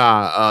 yeah,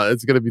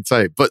 it's gonna be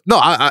tight. But no,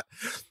 I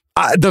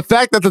the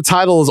fact that the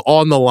title is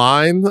on the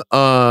line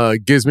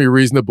gives me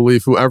reason to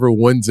believe whoever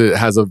wins it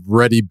has a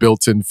ready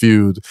built-in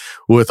feud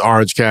with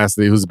Orange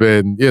Cassidy, who's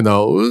been,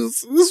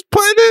 who's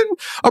putting in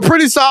a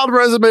pretty solid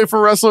resume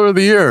for Wrestler of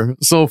the Year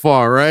so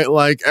far, right?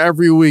 Like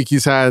every week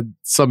he's had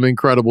some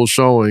incredible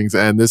showings,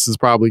 and this is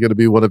probably going to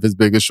be one of his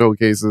biggest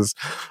showcases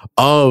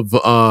of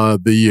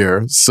the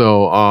year.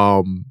 So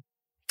I'm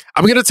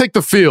going to take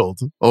the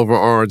field over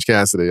Orange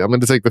Cassidy. I'm going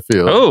to take the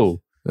field.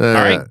 Oh, all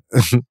right.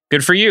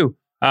 Good for you.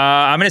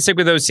 I'm going to stick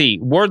with OC.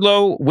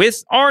 Wardlow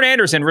with Arn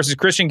Anderson versus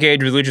Christian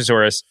Cage with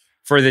Luchasaurus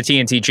for the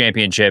TNT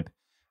Championship.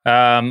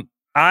 I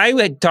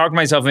talked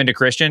myself into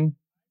Christian.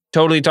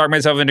 Totally talked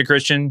myself into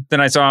Christian. Then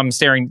I saw him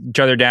staring each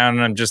other down,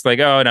 and I'm just like,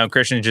 oh, no,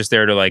 Christian's just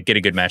there to get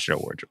a good match out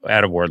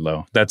of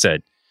Wardlow. That's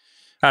it.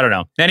 I don't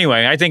know.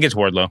 Anyway, I think it's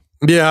Wardlow.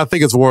 Yeah, I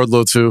think it's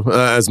Wardlow too.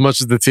 As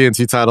much as the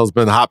TNT title's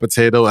been hot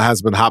potato, it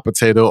has been hot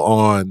potato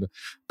on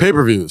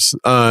pay-per-views.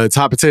 It's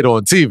hot potato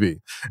on TV.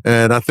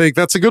 And I think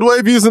that's a good way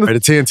of using the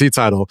TNT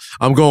title.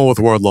 I'm going with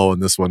Wardlow in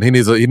this one. He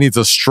needs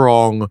a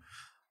strong,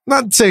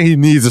 not saying he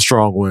needs a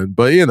strong win,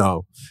 but it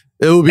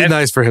would be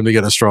nice for him to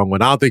get a strong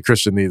win. I don't think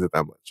Christian needs it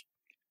that much.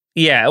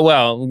 Yeah,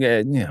 well,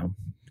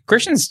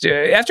 Christian's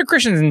after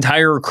Christian's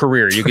entire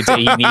career, you could say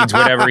he needs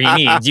whatever he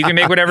needs. You can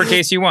make whatever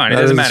case you want. It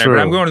doesn't matter. True.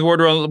 But I'm going with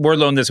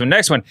Wardlow in this one.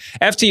 Next one,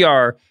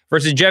 FTR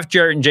versus Jeff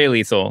Jarrett and Jay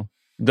Lethal,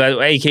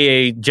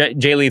 a.k.a.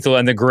 Jay Lethal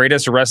and the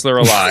greatest wrestler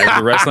alive,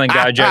 the wrestling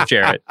guy Jeff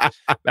Jarrett.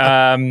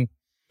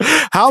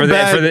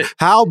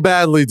 How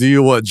badly do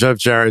you want Jeff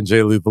Jarrett and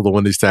Jay Lethal to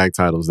win these tag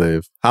titles,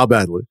 Dave? How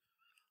badly?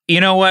 You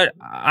know what?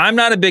 I'm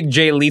not a big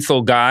Jay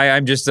Lethal guy.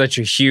 I'm just such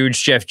a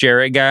huge Jeff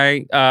Jarrett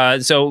guy.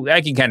 So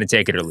I can kind of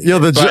take it or leave it.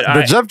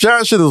 The Jeff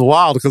Jarrett shit is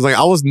wild because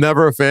I was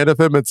never a fan of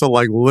him until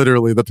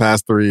literally the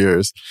past 3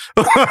 years.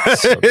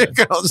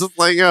 I was just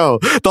like, yo,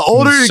 the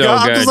older you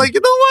got, I'm just like,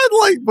 you know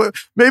what? But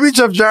maybe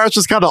Jeff Jarrett's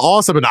just kind of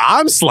awesome and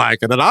I'm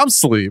slacking and I'm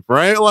asleep,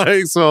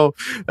 right? So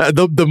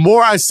the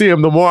more I see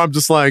him, the more I'm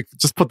just like,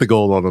 just put the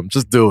gold on him.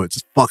 Just do it.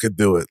 Just fucking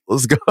do it.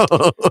 Let's go.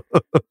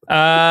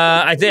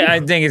 I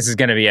think this is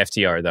going to be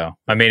FTR though.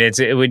 I mean,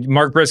 it would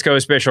Mark Briscoe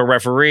special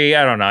referee.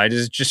 I don't know. It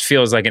just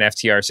feels like an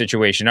FTR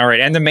situation. All right,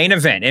 and the main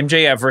event: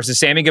 MJF versus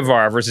Sammy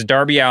Guevara versus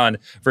Darby Allin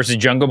versus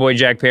Jungle Boy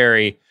Jack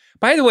Perry.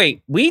 By the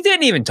way, we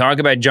didn't even talk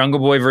about Jungle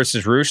Boy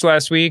versus Roosh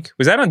last week.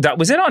 Was that on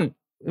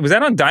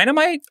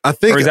Dynamite? I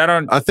think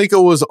it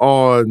was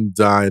on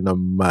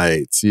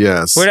Dynamite.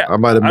 Yes, I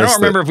might have missed it. I don't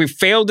remember if we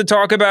failed to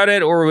talk about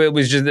it or it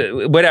was just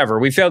whatever.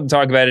 We failed to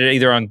talk about it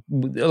either on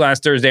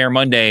last Thursday or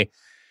Monday.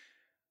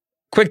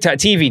 Quick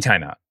TV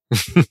timeout.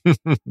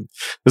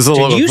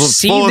 Did you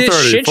see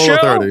this shit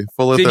show?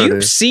 Did you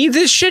see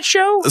this shit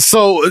show?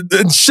 So,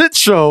 shit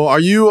show,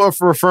 are you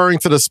referring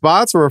to the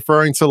spots or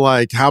referring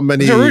to how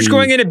many? Roosh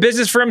going into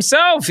business for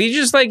himself. He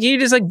just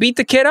beat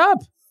the kid up.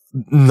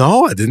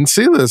 No, I didn't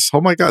see this.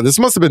 Oh my God. This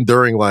must have been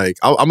during I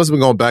must have been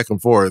going back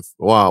and forth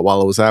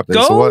while it was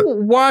happening.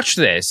 Watch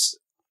this.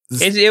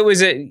 It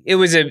was.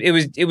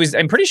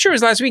 I'm pretty sure it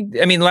was last week.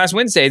 I mean, last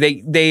Wednesday. They.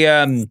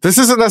 This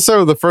isn't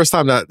necessarily the first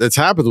time that it's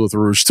happened with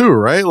Roosh too,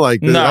 right?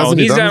 No,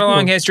 he's got a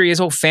long history. His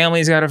whole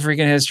family's got a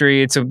freaking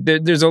history.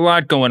 There's a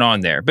lot going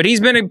on there. But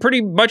he's been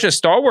pretty much a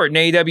stalwart in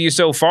AEW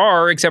so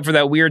far, except for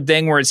that weird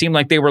thing where it seemed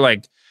like they were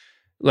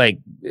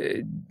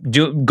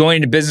going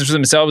into business for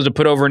themselves to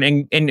put over I'm not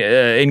gonna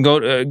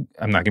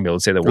be able to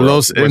say the word.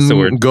 What's the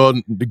word?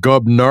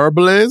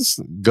 Gobernables.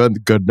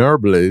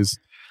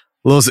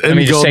 Let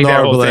me just say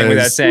that whole thing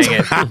without saying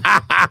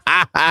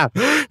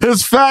it.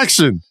 His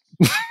faction.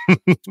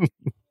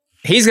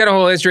 He's got a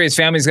whole history. His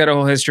family's got a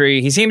whole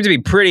history. He seems to be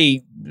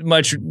pretty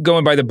much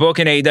going by the book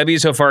in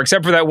AEW so far,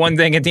 except for that one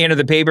thing at the end of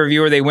the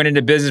pay-per-view where they went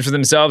into business for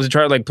themselves to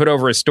try to put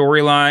over a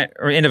storyline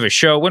or end of a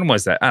show. When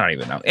was that? I don't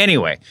even know.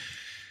 Anyway,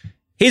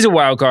 he's a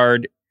wild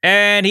card,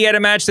 and he had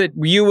a match that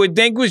you would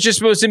think was just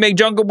supposed to make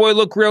Jungle Boy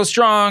look real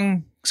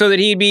strong so that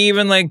he'd be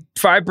even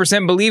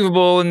 5%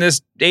 believable in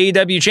this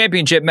AEW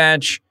championship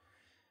match.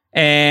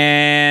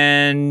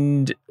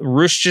 And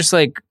Roosh just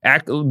beat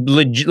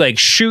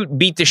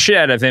the shit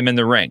out of him in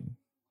the ring.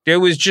 It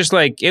was just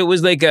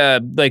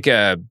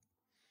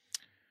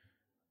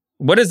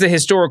what is the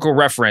historical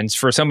reference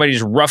for somebody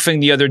just roughing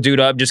the other dude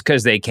up just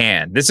because they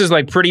can? This is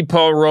like Pretty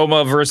Paul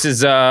Roma versus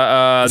the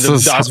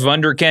Das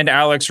Wunderkind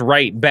Alex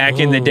Wright back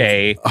in the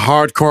day.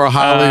 Hardcore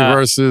Holly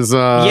versus...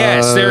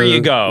 yes, there you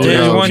go.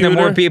 There's one that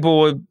more people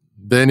would...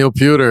 Daniel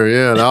Pewter,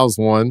 yeah, that was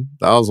one.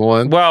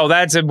 Well,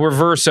 that's a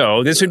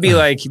reverso. This would be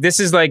like, this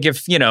is like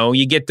if,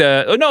 you get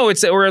the,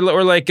 or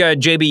like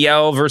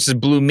JBL versus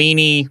Blue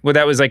Meanie, where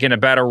that was like in a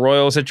battle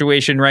royal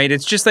situation, right?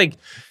 It's just like,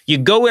 you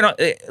go in,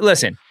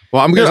 listen.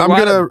 Well, I'm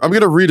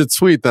gonna read a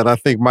tweet that I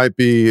think might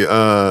be,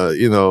 have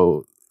to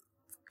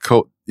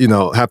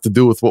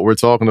do with what we're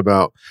talking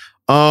about.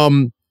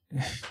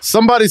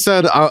 Somebody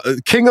said,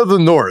 King of the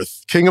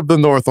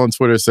North on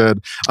Twitter said,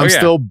 I'm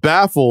still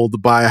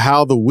baffled by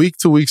how the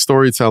week-to-week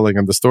storytelling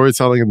and the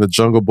storytelling in the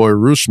Jungle Boy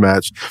Roosh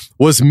match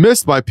was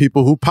missed by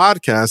people who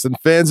podcast and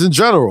fans in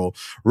general.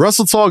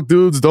 Wrestle Talk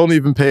dudes don't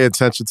even pay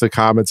attention to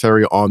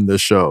commentary on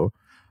this show.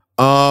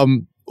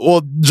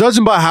 Well,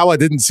 judging by how I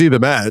didn't see the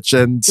match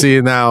and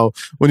seeing now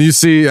when you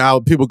see how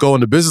people go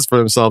into business for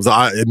themselves,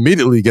 I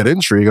immediately get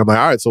intrigued. I'm like,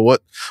 all right, so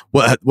what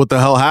the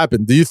hell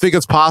happened? Do you think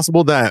it's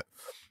possible that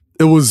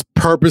it was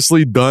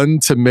purposely done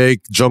to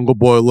make Jungle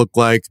Boy look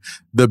like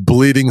the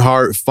bleeding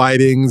heart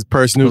fighting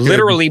person who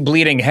literally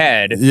bleeding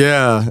head?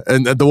 Yeah,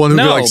 and the one who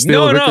could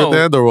steal the victory at the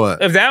end, or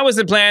what? If that was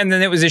the plan,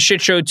 then it was a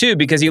shit show too,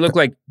 because he looked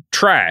like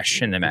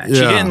trash in the match.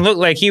 Yeah. He didn't look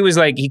like he was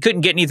like, he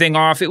couldn't get anything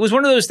off. It was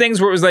one of those things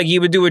where it was like he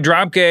would do a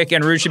drop kick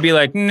and Roosh would be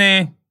like,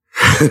 nah.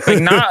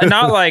 Like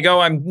not like,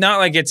 I'm not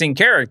like it's in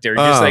character.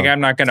 Just like,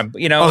 I'm not gonna,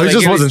 he like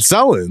just wasn't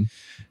selling.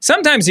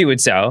 Sometimes he would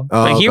sell.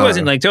 He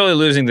wasn't like totally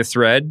losing the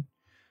thread.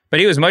 But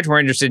he was much more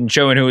interested in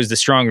showing who was the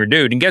stronger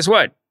dude. And guess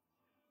what?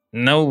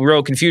 No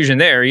real confusion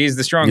there. He's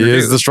the stronger dude. He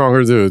is the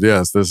stronger dude.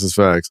 Yes, this is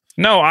facts.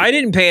 No, I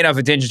didn't pay enough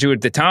attention to it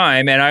at the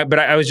time, but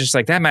I was just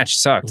like, that match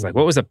sucks. Like,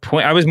 what was the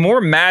point? I was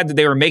more mad that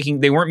they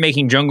weren't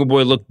making Jungle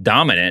Boy look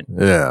dominant.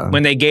 Yeah.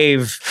 When they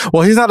gave,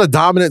 well, he's not a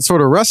dominant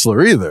sort of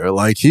wrestler either.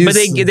 Like but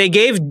they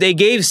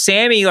gave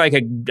Sammy like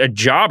a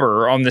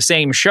jobber on the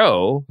same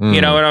show,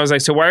 and I was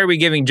like, so why are we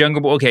giving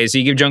Jungle Boy? Okay, so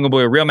you give Jungle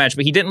Boy a real match,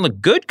 but he didn't look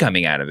good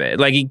coming out of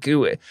it.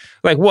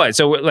 Like what?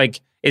 So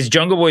like. Is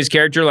Jungle Boy's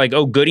character like,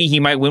 oh goody, he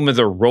might win with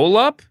a roll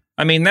up?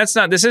 I mean, this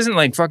isn't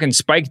like fucking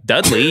Spike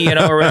Dudley,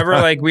 or whatever.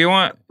 Like we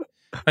want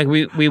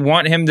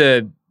him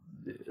to,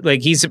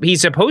 like he's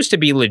supposed to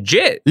be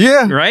legit.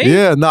 Yeah. Right?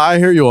 Yeah. No, I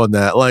hear you on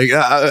that. Like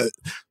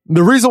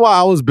the reason why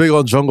I was big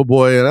on Jungle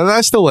Boy, and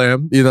I still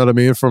am, you know what I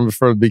mean, from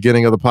the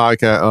beginning of the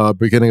podcast,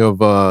 beginning of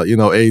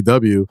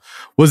AEW,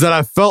 was that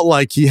I felt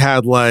like he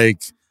had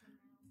like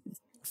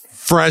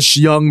fresh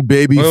young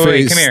baby face.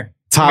 Wait, come here.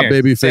 Top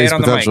baby face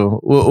potential.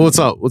 What's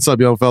up? What's up,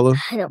 young fella?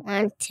 I don't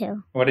want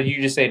to. What did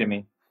you just say to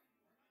me?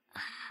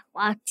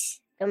 Watch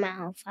the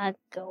mouth. I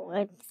go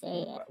and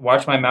say it.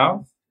 Watch my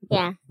mouth?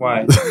 Yeah.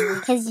 Why?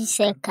 Because you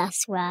say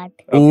cuss word.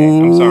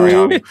 Okay, I'm sorry,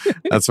 Ollie.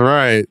 That's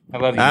right. I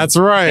love you. That's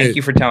right. Thank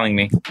you for telling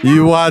me.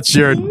 You watch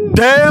your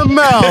damn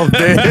mouth,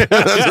 Dan.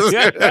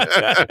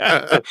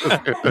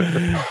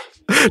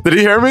 Did he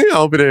hear me? I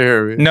hope he didn't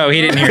hear me. No, he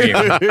didn't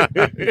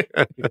hear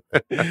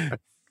you.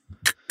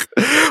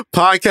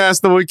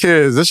 Podcasting with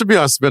kids. That should be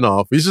our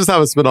spinoff. We should just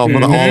have a spinoff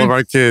with all of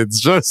our kids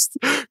just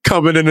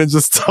coming in and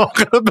just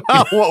talking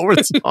about what we're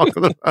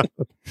talking about.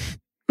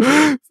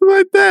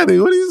 Like, Daddy,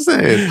 what are you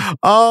saying?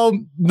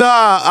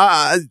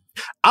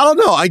 I don't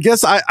know. I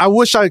guess I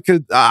wish I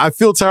could. I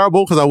feel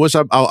terrible because I wish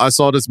I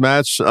saw this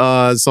match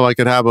so I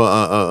could have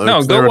a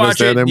no. Go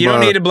watch it. You don't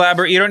need to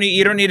blabber. You don't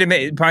need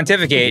to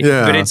pontificate.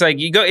 Yeah. But it's like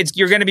you go.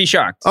 You're going to be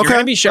shocked. Okay. You're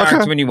going to be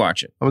shocked when you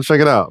watch it. I'm gonna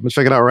check it out.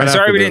 Right. I'm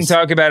sorry we didn't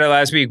talk about it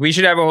last week. We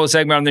should have a whole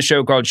segment on the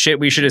show called "Shit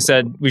We Should Have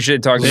Said." We should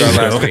have talked about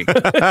last week.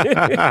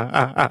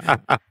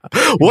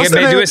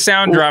 Do a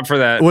sound drop for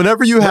that.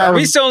 Whenever you have, are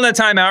we still in that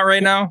timeout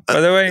right now?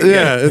 By the way,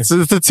 yeah, it's a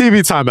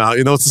TV timeout.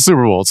 It's the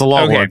Super Bowl. It's a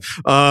long one.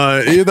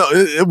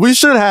 We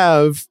should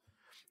have,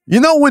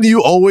 when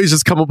you always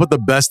just come up with the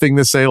best thing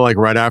to say, like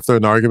right after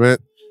an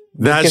argument,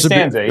 that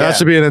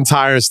should be an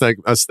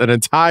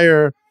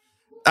entire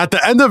at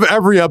the end of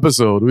every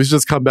episode, we should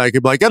just come back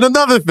and be like, and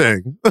another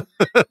thing.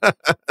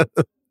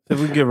 If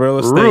we get real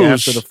estate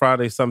after the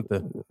Friday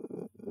something.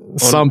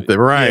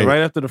 Right. Yeah, right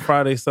after the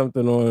Friday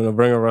something on the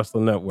Bring a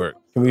Wrestling Network.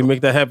 Can we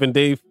make that happen,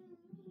 Dave?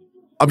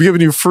 I'm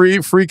giving you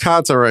free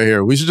content right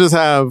here. We should just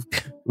have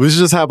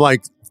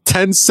like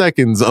 10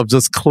 seconds of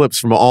just clips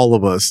from all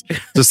of us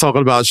just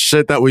talking about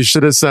shit that we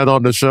should have said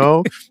on the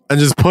show and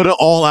just put it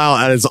all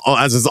out as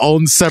its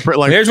own separate,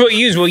 like, there's what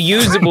we'll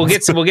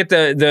get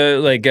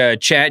the like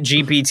chat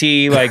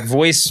GPT like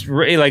voice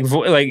like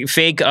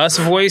fake us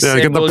voice. Yeah,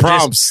 get the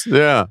prompts.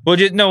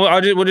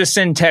 We'll just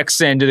send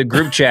texts into the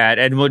group chat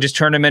and we'll just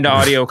turn them into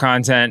audio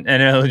content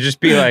and it'll just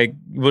be like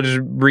we'll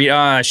just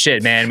read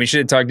shit, man, we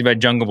should have talked about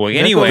Jungle Boy.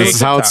 Anyway, this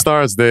is how it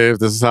starts, Dave.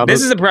 This is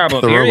the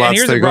problem.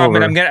 Here's the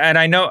problem. I'm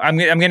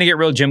gonna get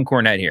real Jim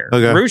Cornette here.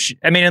 Okay. Roosh,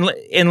 I mean,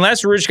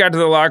 unless Roosh got to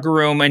the locker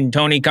room and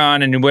Tony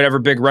Khan and whatever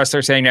big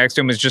wrestler sitting next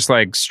to him was just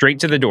like straight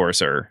to the door,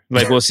 sir.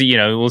 Like we'll see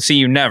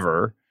you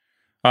never.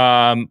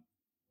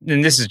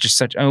 and this is just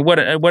such what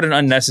an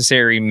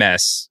unnecessary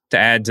mess to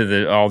add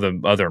to all the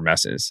other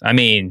messes. I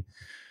mean,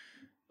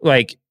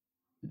 like,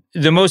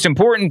 the most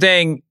important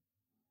thing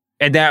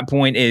at that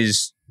point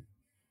is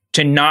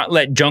to not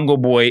let Jungle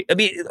Boy. I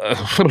mean,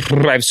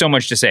 I have so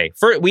much to say.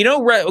 We've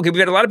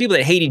got a lot of people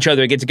that hate each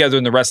other that get together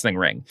in the wrestling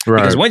ring.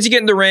 Right. Because once you get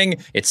in the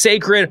ring, it's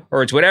sacred,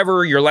 or it's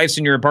whatever, your life's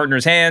in your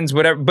partner's hands,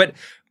 whatever. But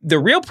the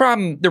real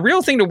thing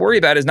to worry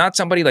about is not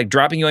somebody like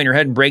dropping you on your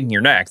head and breaking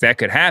your neck. That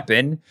could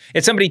happen.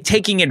 It's somebody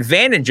taking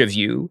advantage of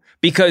you,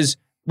 because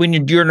when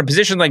you're in a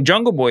position like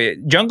Jungle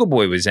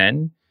Boy was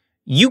in,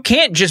 you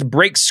can't just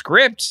break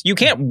script. You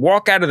can't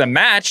walk out of the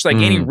match like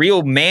any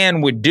real man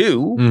would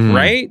do,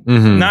 right?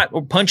 Not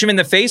punch him in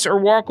the face or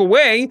walk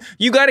away.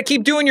 You got to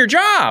keep doing your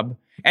job.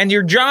 And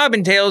your job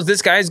entails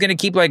this guy's going to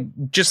keep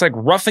just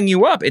roughing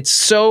you up. It's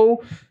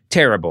so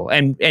terrible.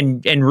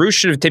 And Rush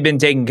should have been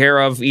taken care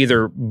of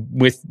either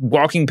with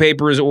walking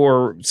papers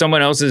or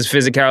someone else's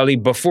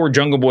physicality before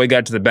Jungle Boy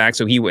got to the back,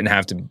 so he wouldn't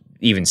have to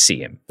even see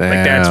him. Damn.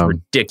 Like, that's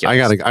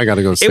ridiculous. I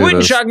gotta go see It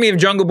wouldn't this. shock me if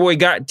Jungle Boy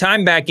got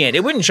time back in.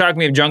 It wouldn't shock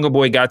me if Jungle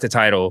Boy got the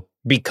title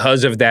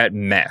because of that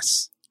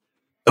mess.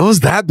 It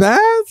was that bad?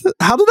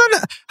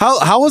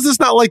 How was this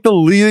not like the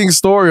leading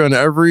story on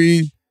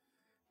every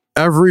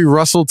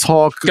Wrestle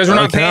Talk? Because we're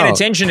not paying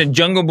attention to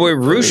Jungle Boy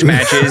Rush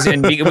matches,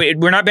 and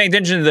we're not paying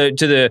attention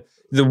to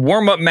the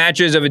warm-up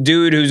matches of a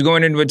dude who's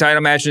going into a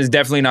title match and is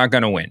definitely not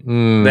going to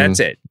win.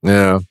 That's it.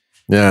 Yeah.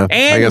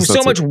 And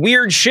so much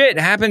weird shit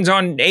happens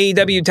on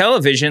AEW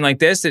television like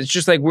this. It's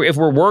just like, if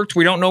we're worked,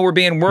 we don't know we're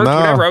being worked,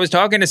 whatever. I was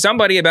talking to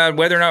somebody about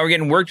whether or not we're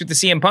getting worked with the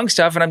CM Punk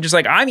stuff, and I'm just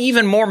like, I'm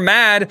even more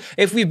mad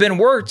if we've been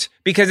worked,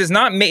 because it's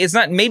not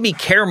made me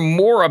care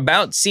more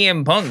about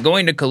CM Punk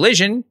going to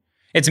Collision.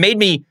 It's made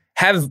me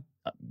have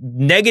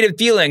negative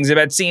feelings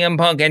about CM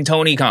Punk and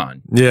Tony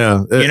Khan.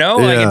 Yeah.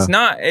 It's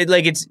not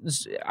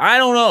I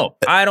don't know.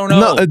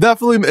 No, it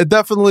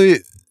definitely.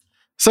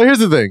 So here's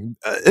the thing.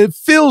 It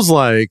feels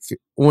like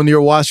when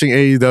you're watching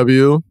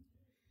AEW,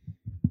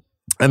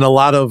 and a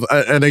lot of,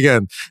 and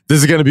again, this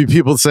is going to be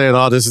people saying,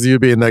 "Oh, this is you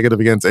being negative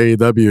against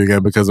AEW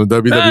again," because when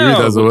WWE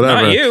does it,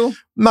 whatever. Not you.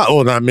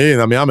 Not me.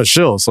 I mean, I'm a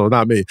shill, so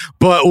not me.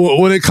 But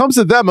when it comes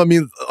to them, I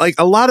mean, like,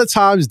 a lot of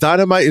times,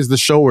 Dynamite is the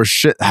show where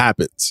shit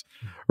happens,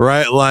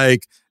 right?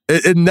 Like,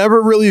 it never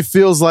really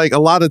feels like, a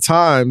lot of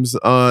times,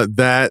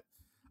 that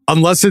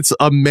unless it's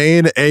a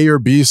main A or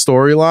B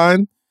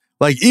storyline.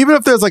 Like, even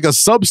if there's like a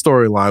sub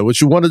storyline,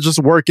 which you want to just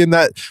work in,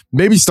 that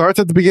maybe starts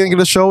at the beginning of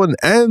the show and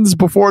ends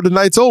before the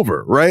night's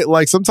over, right?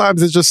 Like,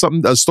 sometimes it's just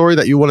a story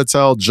that you want to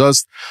tell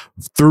just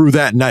through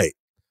that night.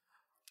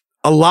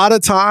 A lot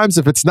of times,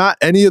 if it's not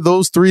any of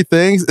those three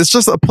things, it's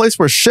just a place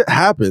where shit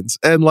happens.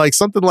 And like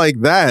something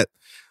like that,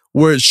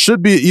 where it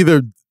should be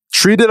either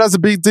treated as a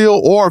big deal,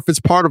 or if it's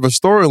part of a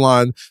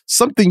storyline,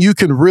 something you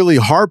can really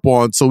harp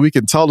on so we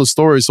can tell the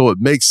story so it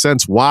makes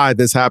sense why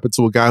this happened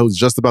to a guy who's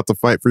just about to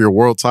fight for your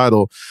world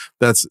title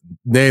that's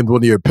named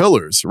one of your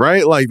pillars,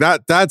 right? Like,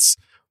 that's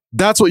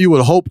what you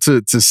would hope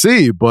to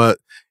see. But,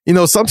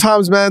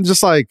 sometimes, man,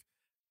 just like,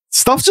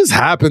 stuff just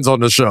happens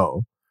on the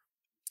show.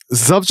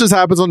 Stuff just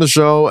happens on the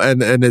show,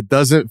 and it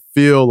doesn't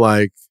feel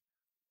like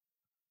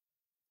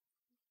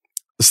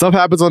stuff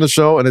happens on the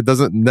show, and it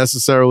doesn't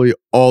necessarily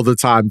all the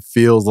time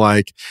feels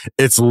like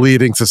it's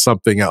leading to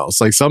something else.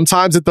 Like,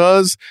 sometimes it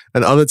does,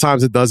 and other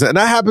times it doesn't. And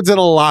that happens in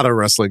a lot of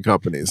wrestling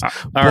companies.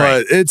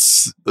 But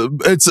it's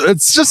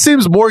just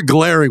seems more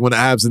glaring when it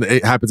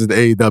happens in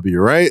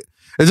AEW, right?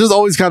 It just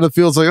always kind of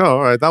feels like, oh,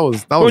 all right, that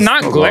was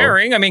not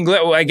glaring. I mean,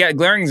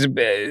 glaring's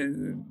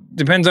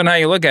depends on how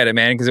you look at it,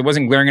 man, because it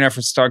wasn't glaring enough for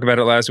us to talk about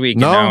it last week.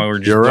 No, and now we're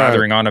just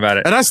blathering on about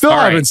it. And I still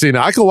haven't seen it.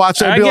 I could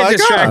watch it and be like,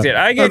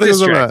 I get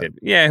distracted.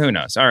 Yeah, who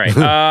knows? All right.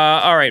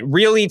 All right.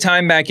 Really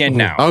time back in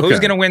now. Okay. Who's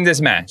going to win this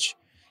match?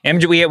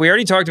 MJ, we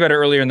already talked about it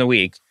earlier in the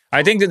week.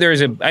 I think that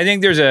there's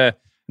a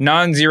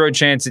non-zero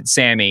chance it's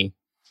Sammy.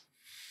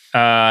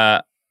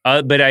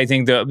 But I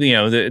think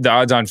the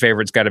odds-on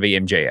favorite's got to be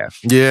MJF.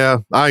 Yeah,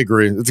 I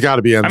agree. It's got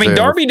to be MJF. I mean,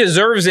 Darby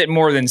deserves it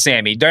more than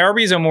Sammy.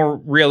 Darby's a more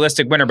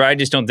realistic winner, but I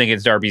just don't think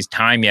it's Darby's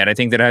time yet. I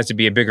think that has to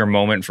be a bigger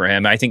moment for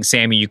him. I think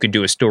Sammy, you could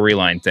do a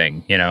storyline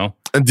thing,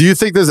 And do you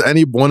think there's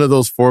any one of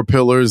those four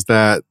pillars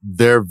that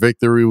their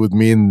victory would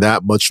mean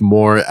that much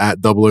more at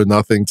Double or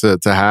Nothing to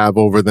have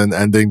over than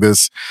ending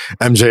this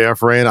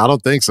MJF reign? I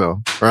don't think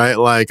so, right?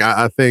 Like,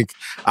 I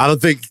don't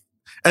think.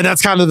 And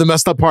that's kind of the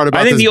messed up part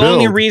about this build.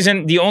 only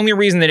reason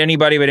that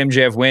anybody but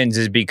MJF wins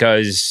is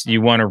because you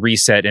want to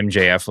reset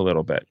MJF a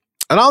little bit.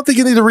 And I don't think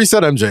you need to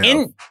reset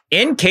MJF.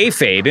 In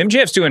kayfabe,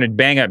 MJF's doing a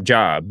bang up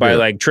job by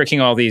like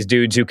tricking all these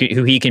dudes who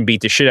he can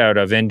beat the shit out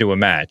of into a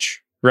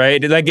match,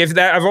 right? Like,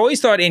 I've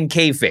always thought in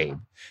kayfabe,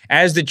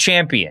 as the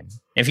champion,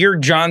 if you're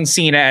John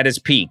Cena at his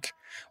peak,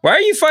 why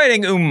are you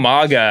fighting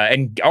Umaga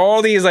and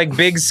all these like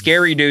big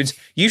scary dudes?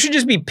 You should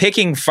just be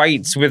picking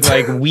fights with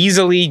like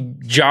weaselly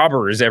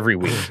jobbers every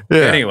week.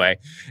 Yeah. Anyway,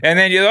 and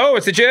then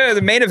it's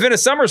the main event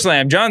of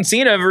SummerSlam: John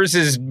Cena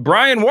versus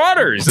Brian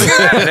Waters. Look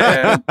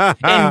at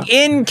that.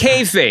 in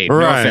kayfabe.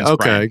 Right. No offense,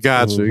 okay.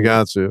 Brian.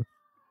 Got you.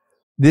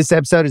 This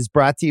episode is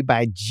brought to you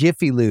by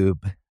Jiffy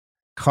Lube.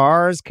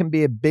 Cars can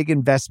be a big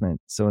investment,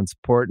 so it's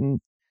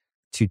important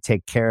to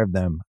take care of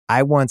them.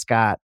 I once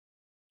got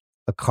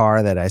a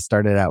car that I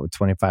started out with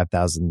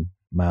 25,000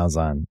 miles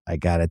on. I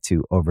got it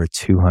to over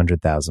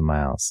 200,000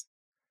 miles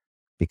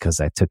because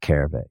I took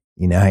care of it.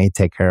 You know how you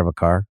take care of a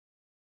car?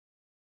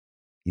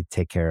 You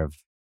take care of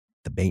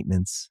the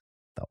maintenance,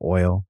 the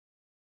oil,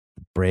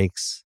 the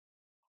brakes,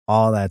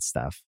 all that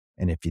stuff.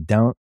 And if you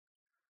don't,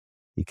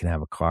 you can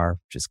have a car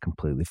just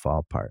completely fall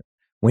apart.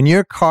 When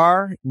your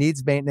car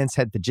needs maintenance,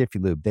 head to Jiffy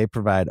Lube. They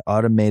provide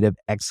automotive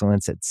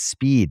excellence at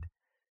speed.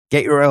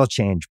 Get your oil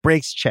change,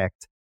 brakes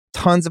checked,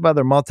 tons of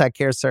other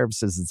multi-care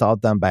services. It's all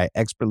done by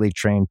expertly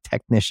trained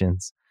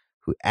technicians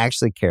who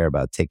actually care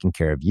about taking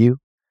care of you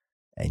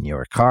and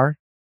your car.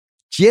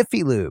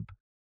 Jiffy Lube,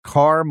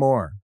 car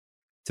more.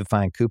 To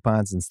find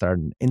coupons and start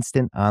an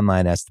instant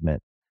online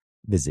estimate,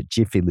 visit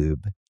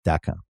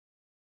jiffylube.com.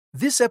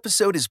 This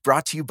episode is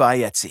brought to you by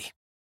Etsy.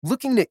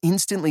 Looking to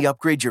instantly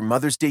upgrade your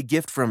Mother's Day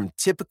gift from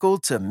typical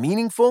to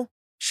meaningful?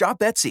 Shop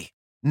Etsy.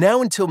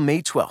 Now until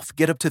May 12th,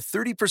 get up to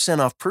 30%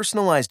 off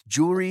personalized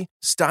jewelry,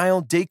 style,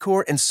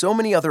 decor, and so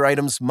many other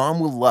items Mom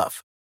will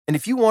love. And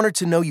if you want her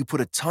to know you put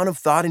a ton of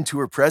thought into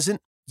her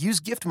present, use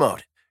Gift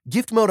Mode.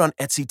 Gift Mode on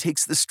Etsy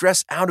takes the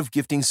stress out of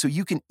gifting so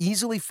you can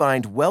easily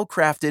find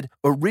well-crafted,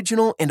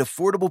 original, and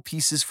affordable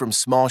pieces from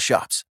small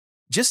shops.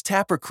 Just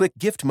tap or click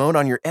Gift Mode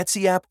on your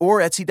Etsy app or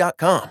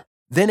Etsy.com.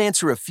 Then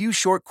answer a few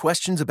short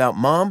questions about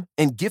Mom,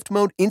 and Gift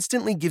Mode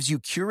instantly gives you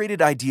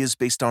curated ideas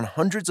based on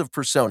hundreds of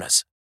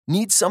personas.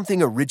 Need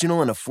something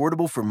original and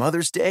affordable for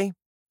Mother's Day?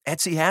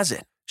 Etsy has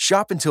it.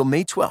 Shop until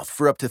May 12th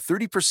for up to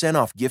 30%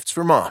 off gifts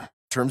for Mom.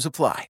 Terms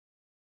apply.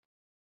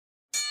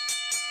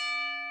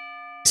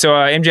 So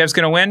MJF's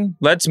going to win.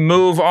 Let's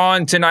move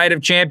on to Night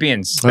of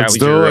Champions. Let's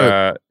do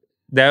it.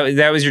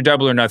 That was your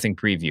Double or Nothing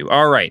preview.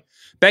 All right.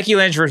 Becky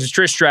Lynch versus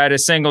Trish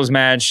Stratus, singles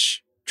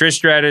match.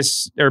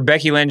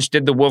 Becky Lynch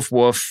did the woof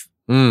woof.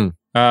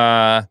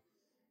 Trish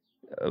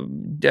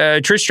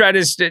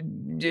Stratus,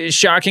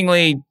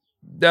 shockingly,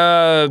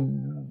 not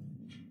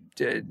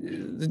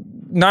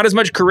as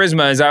much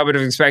charisma as I would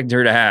have expected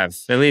her to have.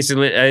 At least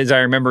as I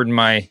remembered in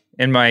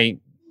my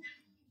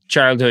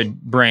childhood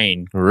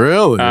brain.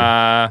 Really?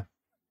 No,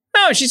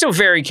 she's so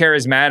very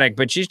charismatic,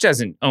 but she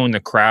doesn't own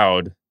the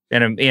crowd.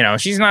 And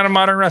she's not a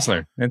modern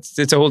wrestler.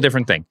 It's a whole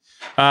different thing.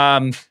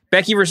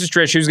 Becky versus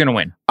Trish, who's going to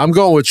win? I'm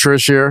going with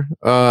Trish here.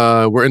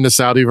 We're in the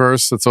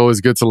Saudiverse. It's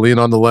always good to lean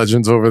on the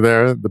legends over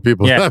there, the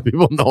people that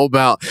people know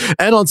about.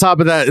 And on top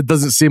of that, it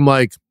doesn't seem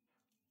like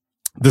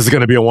this is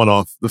going to be a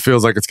one-off. It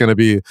feels like it's going to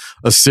be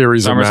a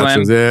series of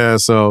matches. Yeah,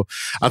 so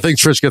I think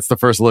Trish gets the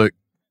first look.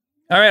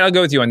 All right, I'll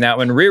go with you on that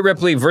one. Rhea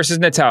Ripley versus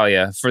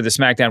Natalya for the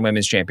SmackDown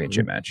Women's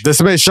Championship match.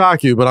 This may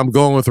shock you, but I'm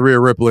going with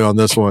Rhea Ripley on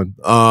this one.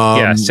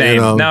 Yeah,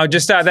 same. No,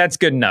 just that's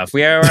good enough.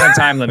 We are on a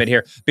time limit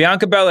here.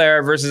 Bianca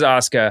Belair versus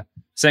Asuka,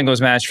 singles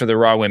match for the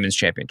Raw Women's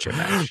Championship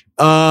match.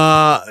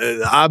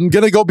 I'm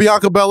going to go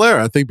Bianca Belair.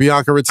 I think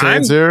Bianca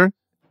retains here.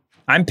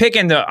 I'm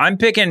picking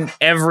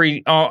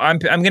every. I'm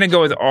gonna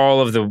go with all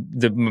of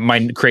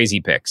my crazy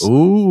picks.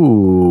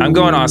 Ooh, I'm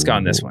going Asuka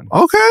on this one.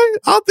 Okay, I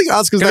don't think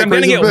Asuka's that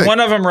crazy. I'm gonna get one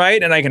of them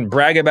right, and I can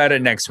brag about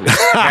it next week.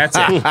 That's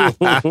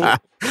it.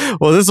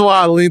 Well, this is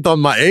why I leaned on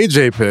my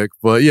AJ pick,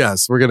 but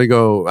yes, we're gonna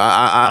go.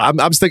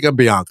 I'm sticking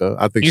Bianca.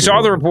 I think you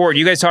saw the report.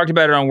 You guys talked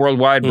about it on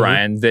Worldwide,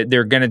 Brian. That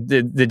they're gonna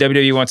the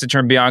WWE wants to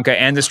turn Bianca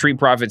and the Street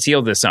Profits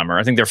heel this summer.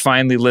 I think they're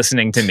finally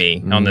listening to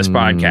me on this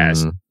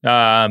podcast.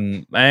 I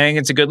think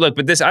it's a good look,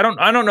 but this I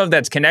don't know if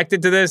that's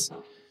connected to this.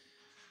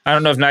 I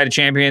don't know if Night of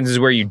Champions is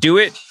where you do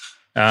it.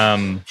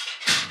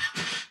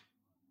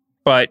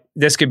 But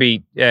this could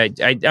be.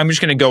 I'm just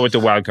gonna go with the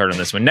wild card on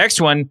this one. Next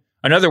one.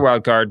 Another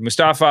wild card,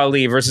 Mustafa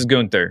Ali versus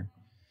Gunther.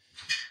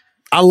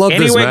 I love this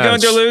match. Anyway,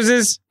 Gunther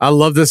loses? I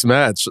love this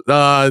match.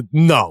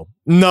 No.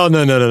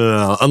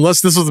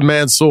 Unless this was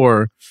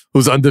Mansoor,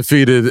 who's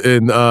undefeated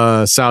in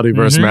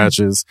Saudiverse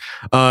matches.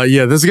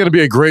 This is going to be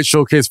a great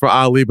showcase for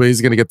Ali, but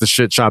he's going to get the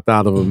shit chopped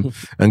out of him,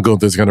 and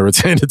Gunther's going to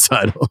retain the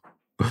title.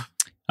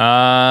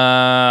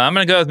 I'm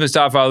going to go with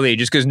Mustafa Ali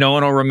just because no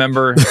one will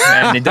remember,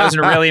 and it doesn't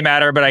really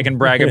matter, but I can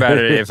brag about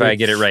it if I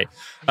get it right.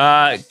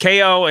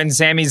 KO and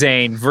Sami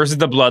Zayn versus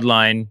the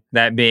Bloodline,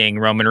 that being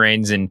Roman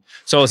Reigns and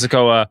Solo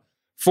Sikoa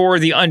for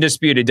the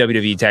undisputed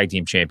WWE Tag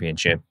Team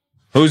Championship.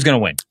 Who's going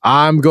to win?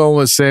 I'm going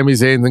with Sami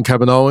Zayn and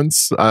Kevin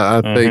Owens.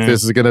 I think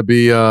this is going to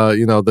be, they're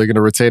going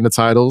to retain the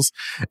titles.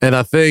 And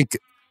I think,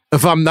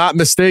 if I'm not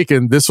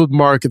mistaken, this would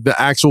mark the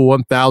actual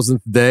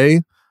 1,000th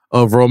day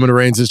of Roman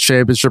Reigns'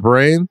 championship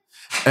reign.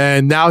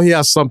 And now he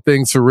has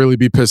something to really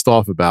be pissed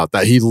off about,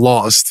 that he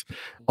lost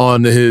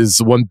on his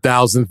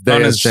 1,000th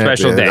day as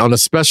champion. On a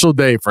special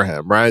day for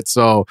him, right?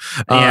 So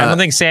I don't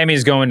think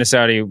Sammy's going to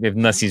Saudi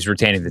unless he's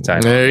retaining the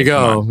title. There you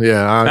go.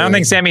 Yeah, I don't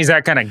think Sammy's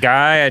that kind of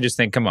guy. I just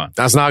think, come on,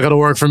 that's not going to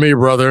work for me,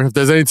 brother. If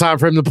there's any time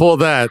for him to pull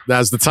that,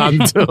 that's the time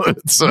to do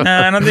it. So.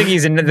 I don't think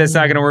that's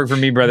not going to work for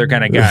me, brother,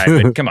 kind of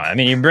guy. But come on, I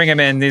mean, you bring him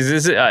in.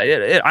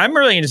 I'm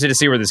really interested to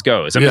see where this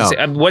goes.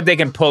 What they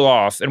can pull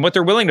off and what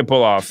they're willing to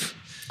pull off.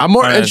 I'm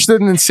more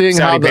interested in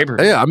seeing I'm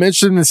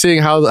interested in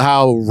seeing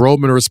how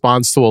Roman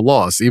responds to a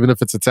loss, even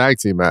if it's a tag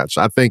team match.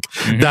 I think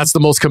that's the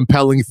most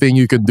compelling thing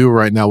you can do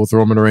right now with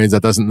Roman Reigns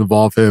that doesn't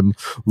involve him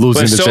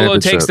losing the championship. Solo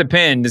takes the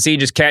pin.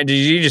 Did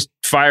you just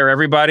fire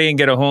everybody and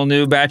get a whole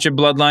new batch of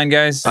bloodline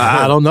guys?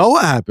 I don't know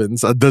what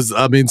happens.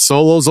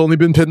 Solo's only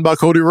been pinned by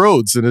Cody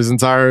Rhodes in his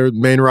entire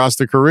main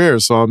roster career.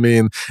 So, I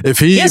mean, if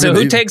he... Yeah, so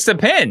who takes the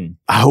pin?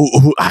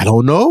 I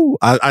don't know.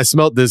 I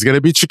smelled there's going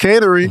to be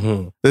chicanery.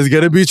 Mm-hmm. There's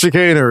going to be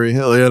chicanery.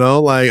 You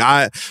know, like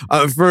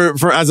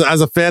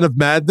as a fan of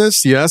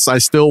madness, yes, I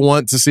still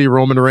want to see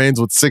Roman Reigns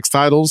with 6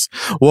 titles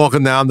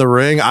walking down the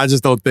ring. I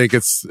just don't think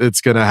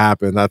it's going to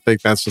happen. I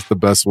think that's just the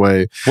best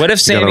way. What if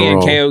Sammy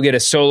and KO get a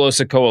Solo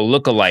Sikoa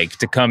lookalike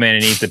to come in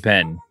and eat the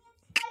pin?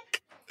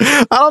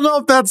 I don't know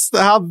if that's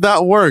how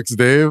that works,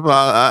 Dave.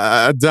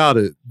 I doubt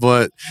it,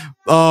 but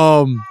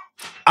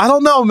I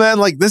don't know, man.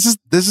 Like this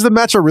is a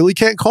match I really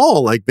can't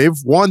call. Like they've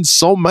won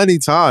so many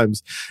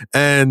times,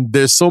 and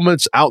there's so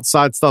much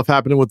outside stuff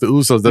happening with the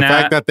Usos. The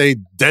fact that they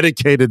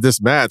dedicated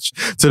this match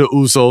to the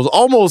Usos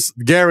almost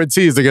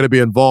guarantees they're going to be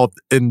involved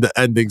in the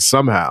ending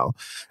somehow.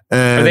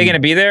 And are they going to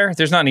be there?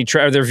 There's not any.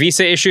 Are there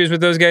visa issues with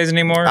those guys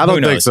anymore? I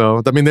don't think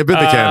so. I mean, they've been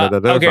to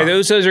Canada. Okay, fine. The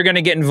Usos are going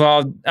to get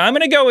involved. I'm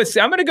going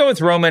to go with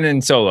Roman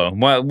and Solo.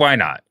 Why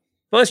not?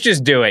 Let's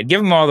just do it.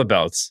 Give them all the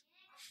belts.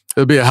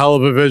 It'd be a hell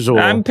of a visual.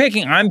 I'm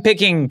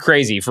picking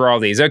crazy for all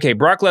these. Okay,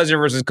 Brock Lesnar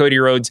versus Cody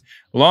Rhodes.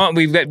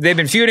 They've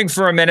been feuding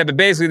for a minute, but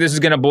basically this is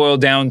going to boil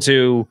down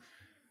to: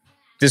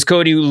 does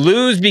Cody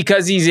lose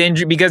because he's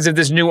injured because of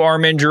this new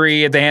arm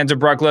injury at the hands of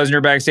Brock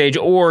Lesnar backstage,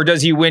 or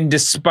does he win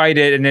despite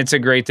it? And it's a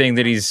great thing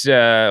that he's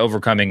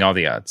overcoming all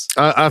the odds.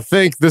 I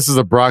think this is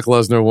a Brock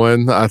Lesnar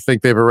win. I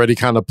think they've already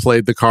kind of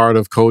played the card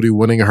of Cody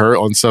winning hurt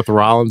on Seth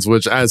Rollins,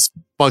 which as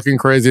fucking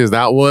crazy as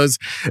that was,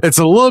 it's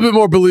a little bit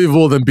more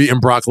believable than beating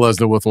Brock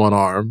Lesnar with one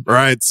arm,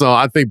 right? So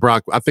I think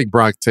Brock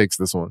takes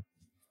this one.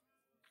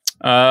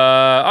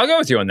 I'll go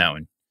with you on that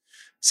one.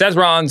 Seth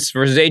Rollins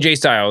versus AJ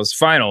Styles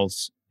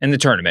finals in the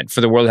tournament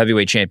for the World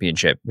Heavyweight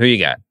Championship. Who you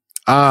got?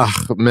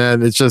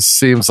 Man, it just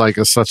seems like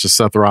such a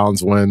Seth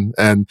Rollins win,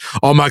 and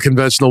all my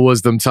conventional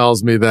wisdom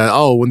tells me that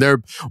when they're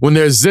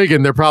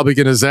zigging, they're probably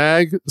gonna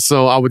zag.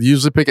 So I would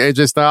usually pick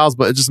AJ Styles,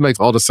 but it just makes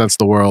all the sense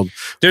in the world.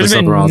 There's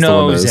been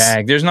no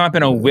zag. There's not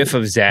been a whiff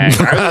of zag.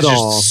 I was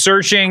just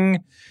searching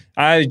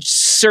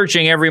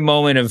every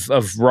moment of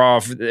Raw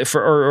of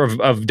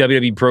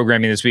WWE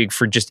programming this week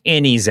for just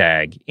any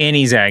zag.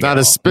 Not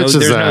a spitch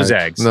of zag. There's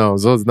no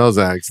zags. No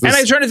zags. And I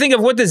was trying to think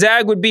of what the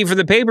zag would be for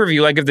the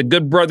pay-per-view. Like if the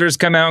Good Brothers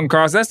come out and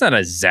cross, that's not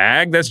a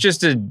zag. That's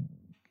just a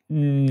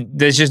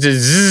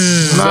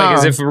zzz. Like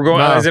as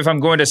if I'm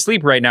going to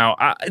sleep right now.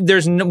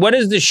 What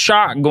is the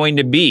shock going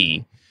to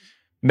be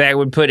that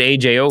would put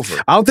AJ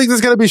over? I don't think there's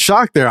going to be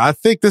shock there. I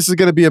think this is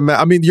going to be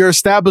you're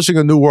establishing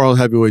a new World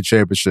Heavyweight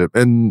Championship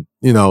and,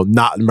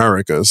 not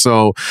America.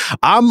 So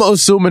I'm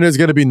assuming there's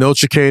going to be no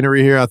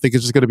chicanery here. I think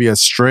it's just going to be as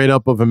straight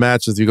up of a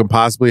match as you can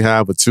possibly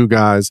have with two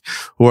guys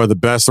who are the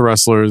best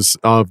wrestlers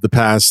of the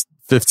past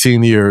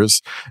 15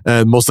 years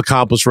and most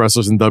accomplished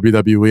wrestlers in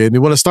WWE, and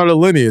you want to start a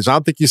lineage. I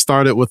don't think you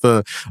start it with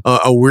a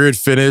weird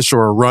finish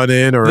or a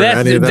run-in or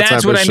any of that type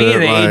of shit. That's what I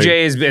mean.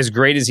 AJ is as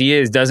great as he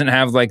is, doesn't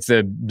have like the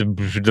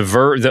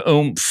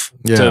oomph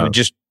to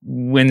just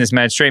win this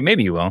match straight.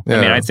 Maybe you will. Yeah.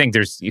 I mean, I think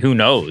who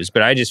knows,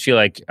 but I just feel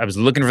like I was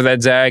looking for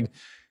that zag,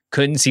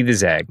 couldn't see the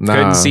zag,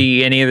 couldn't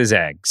see any of the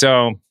zag.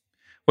 So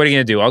what are you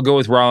going to do? I'll go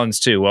with Rollins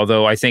too,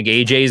 although I think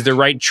AJ is the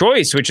right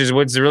choice, which is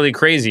what's really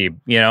crazy.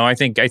 I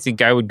think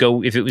I would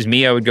go, if it was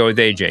me, I would go with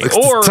AJ.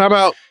 Or Time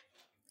out.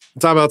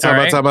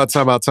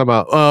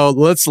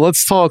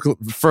 Let's talk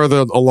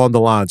further along the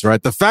lines,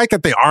 right? The fact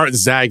that they aren't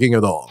zagging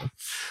at all.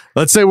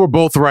 Let's say we're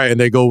both right and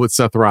they go with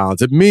Seth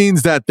Rollins. It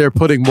means that they're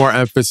putting more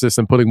emphasis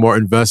and putting more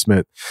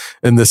investment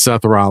in the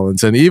Seth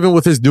Rollins. And even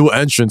with his new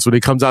entrance, when he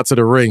comes out to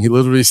the ring, he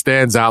literally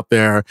stands out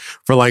there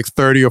for like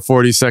 30 or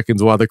 40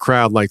 seconds while the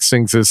crowd like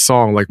sings his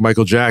song like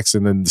Michael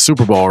Jackson in the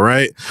Super Bowl,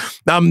 right?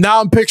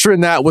 Now I'm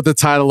picturing that with the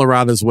title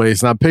around his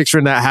waist, and I'm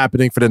picturing that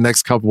happening for the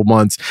next couple of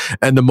months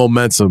and the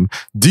momentum.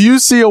 Do you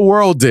see a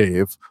world,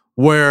 Dave,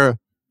 where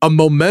a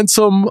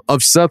momentum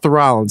of Seth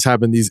Rollins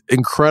having these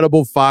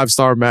incredible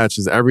 5-star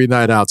matches every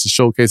night out to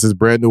showcase his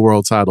brand new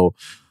world title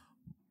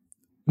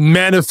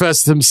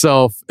manifests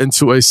himself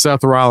into a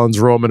Seth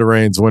Rollins Roman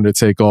Reigns winner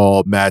take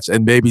all match,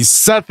 and maybe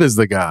Seth is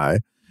the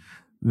guy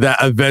that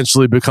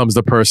eventually becomes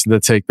the person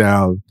to take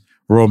down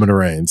Roman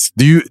Reigns?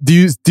 Do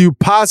you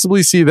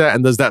possibly see that,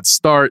 and does that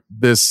start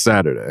this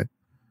Saturday?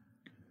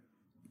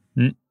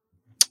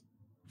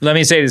 Let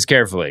me say this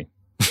carefully.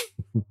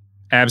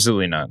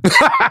 Absolutely not.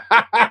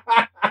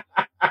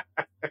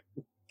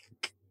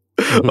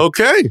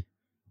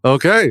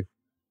 Okay.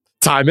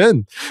 Time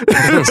in.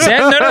 No.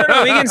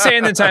 We can say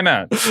in the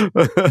timeout.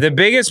 The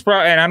biggest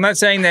problem, and I'm not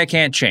saying that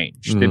can't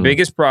change. The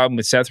biggest problem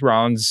with Seth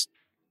Rollins,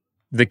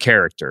 the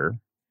character,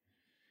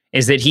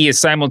 is that he is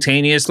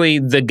simultaneously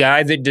the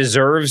guy that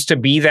deserves to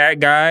be that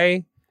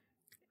guy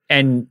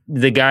and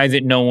the guy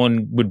that no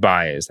one would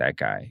buy as that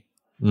guy.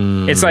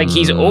 It's like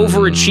he's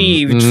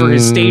overachieved for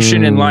his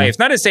station in life.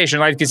 Not his station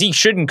in life, because he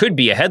could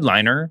be a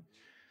headliner.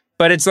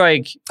 But it's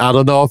like, I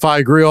don't know if I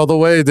agree all the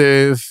way,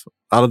 Dave.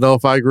 I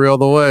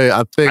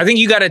think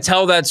you got to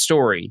tell that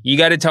story.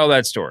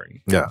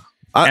 Yeah.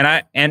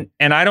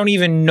 I don't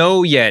even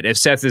know yet if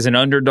Seth is an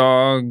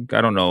underdog.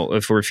 I don't know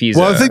if he's.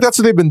 Well, I think that's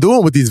what they've been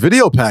doing with these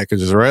video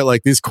packages, right?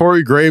 Like these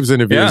Corey Graves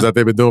interviews that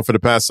they've been doing for the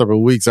past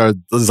several weeks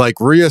is like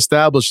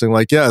reestablishing,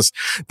 like, yes,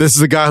 this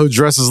is a guy who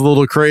dresses a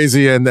little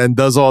crazy and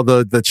does all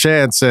the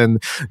chants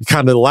and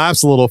kind of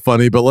laughs a little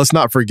funny. But let's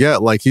not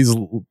forget, like, he's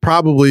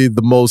probably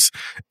the most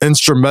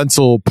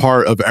instrumental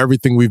part of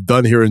everything we've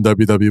done here in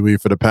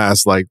WWE for the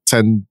past like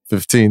 10,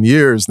 15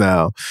 years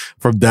now,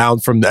 from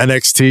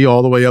NXT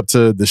all the way up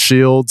to the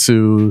Shield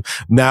to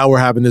now we're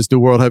having this new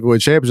World Heavyweight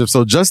Championship.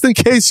 So just in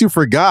case you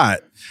forgot,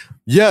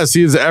 yes,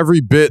 he is every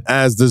bit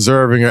as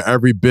deserving or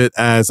every bit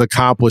as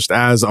accomplished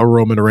as a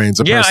Roman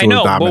Reigns. Yeah, I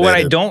know, but what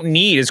I don't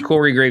need is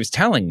Corey Graves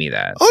telling me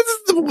that.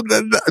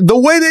 The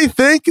way they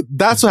think,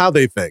 that's how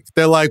they think.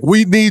 They're like,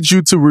 we need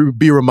you to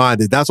be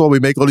reminded. That's why we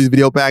make all these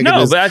video packages.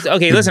 No, but that's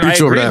okay. Listen, I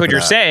agree with what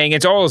you're saying.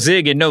 It's all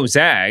zig and no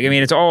zag. I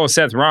mean, it's all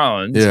Seth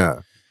Rollins.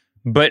 Yeah.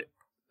 But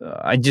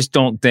I just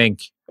don't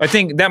think. I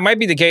think that might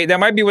be the case. That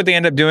might be what they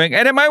end up doing,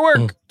 and it might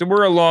work.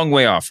 We're a long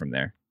way off from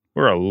there.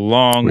 We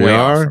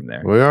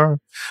are.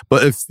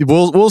 But if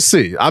we'll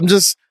see. I'm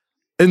just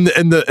in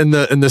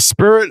the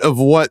spirit of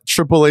what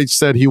Triple H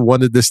said he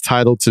wanted this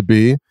title to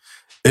be.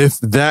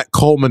 If that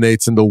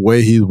culminates in the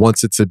way he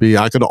wants it to be,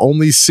 I can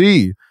only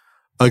see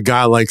a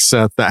guy like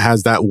Seth that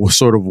has that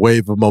sort of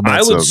wave of momentum.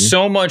 I would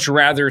so much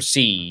rather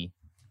see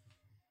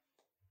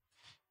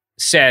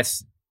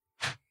Seth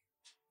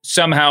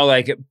somehow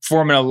like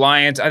form an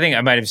alliance. I think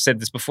I might have said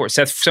this before.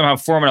 Seth somehow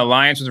form an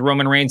alliance with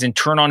Roman Reigns and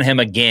turn on him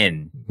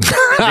again.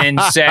 Then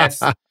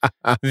Seth, also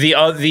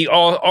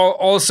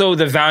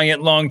the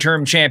valiant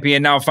long-term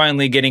champion, now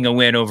finally getting a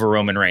win over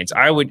Roman Reigns.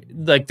 I would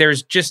like.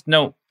 There's just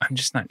no. I'm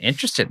just not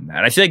interested in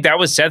that. I feel like that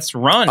was Seth's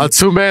run. A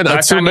two-man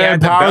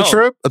power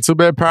trip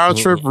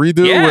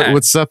redo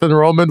with Seth and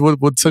Roman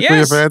would tickle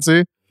your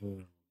fancy.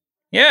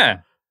 Yeah,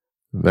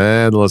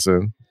 man,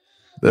 listen.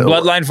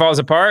 Bloodline falls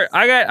apart.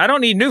 I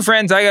don't need new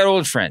friends. I got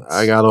old friends.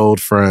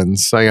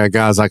 I got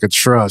guys I could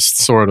trust,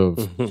 sort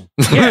of.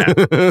 Yeah.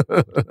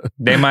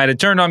 They might have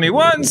turned on me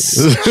once.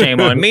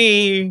 Shame on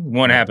me.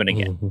 Won't happen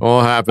again.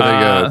 Won't happen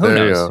again.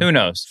 Who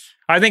knows?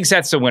 I think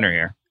Seth's the winner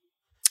here.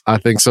 I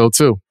think so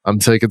too. I'm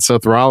taking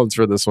Seth Rollins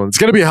for this one. It's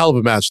going to be a hell of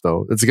a match,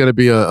 though. It's going to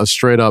be a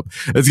straight up.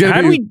 It's going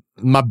to be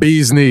my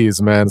bee's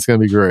knees, man. It's going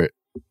to be great.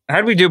 How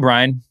did we do,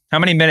 Brian? How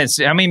many minutes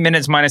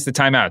minus the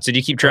timeouts? Did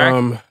you keep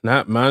track?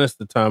 Not minus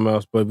the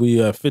timeouts, but we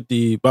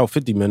about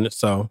 50 minutes.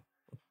 So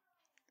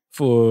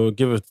so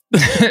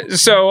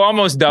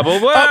almost double.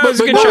 Well, it was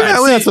a good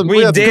shot.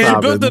 We did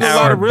built in a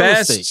lot of real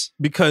estate best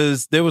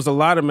because there was a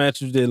lot of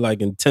matches you did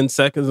like in 10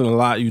 seconds and a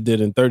lot you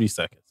did in 30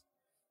 seconds.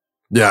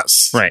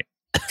 Yes. Right.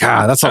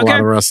 God, that's a lot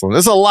of wrestling.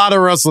 There's a lot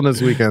of wrestling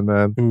this weekend,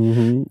 man.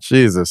 Mm-hmm.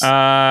 Jesus. What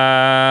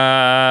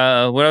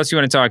else do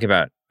you want to talk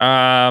about?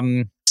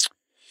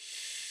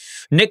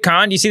 Nick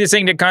Khan, do you see this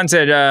thing? Nick Khan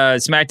said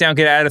SmackDown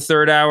could add a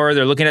third hour.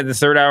 They're looking at the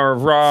third hour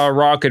of Raw.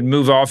 Raw could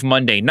move off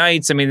Monday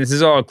nights. I mean, this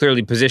is all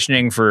clearly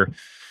positioning for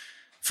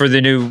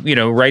the new,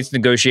 rights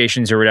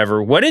negotiations or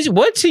whatever. What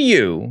to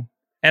you?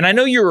 And I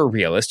know you're a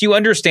realist. You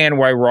understand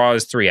why Raw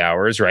is 3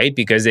 hours, right?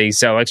 Because they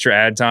sell extra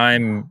ad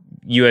time.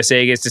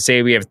 USA gets to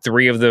say we have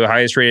 3 of the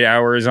highest rated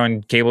hours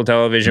on cable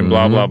television,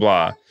 blah, blah,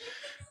 blah.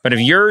 But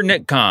if you're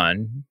Nick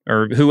Khan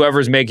or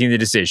whoever's making the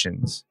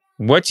decisions,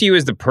 what to you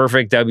is the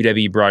perfect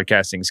WWE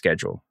broadcasting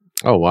schedule?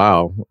 Oh,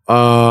 wow.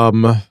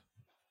 I'm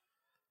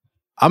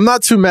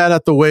not too mad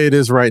at the way it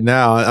is right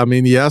now. I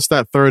mean, yes,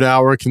 that third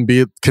hour can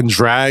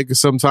drag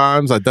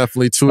sometimes. I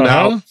definitely tune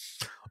out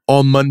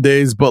on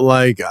Mondays,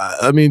 but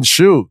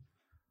shoot.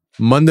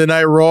 Monday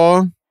Night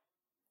Raw,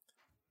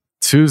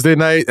 Tuesday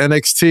night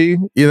NXT,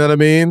 you know what I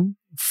mean?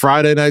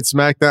 Friday night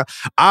SmackDown.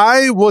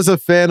 I was a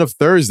fan of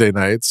Thursday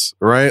nights,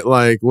 right?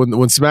 Like when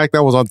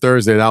SmackDown was on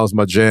Thursday, that was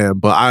my jam.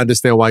 But I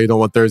understand why you don't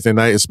want Thursday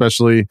night,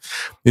 especially,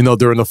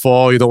 during the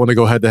fall. You don't want to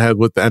go head to head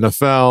with the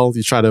NFL.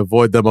 You try to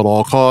avoid them at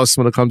all costs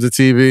when it comes to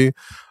TV.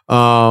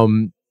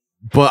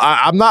 But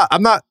I'm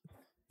not.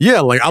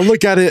 Yeah, like I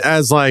look at it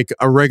as like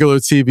a regular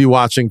TV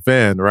watching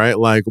fan, right?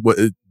 Like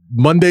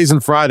Mondays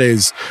and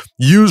Fridays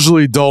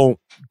usually don't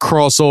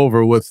cross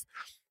over with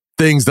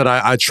things that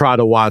I try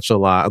to watch a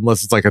lot,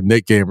 unless it's like a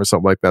Nick game or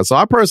something like that. So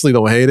I personally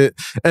don't hate it.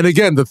 And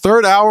again, the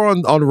third hour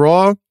on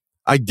Raw,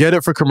 I get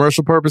it for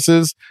commercial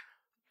purposes.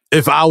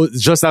 If I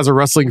was just as a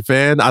wrestling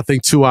fan, I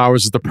think 2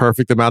 hours is the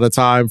perfect amount of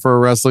time for a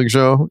wrestling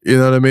show. You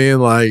know what I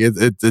mean? Like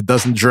it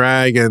doesn't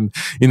drag, and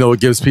it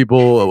gives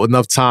people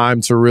enough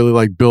time to really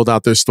like build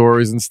out their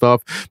stories and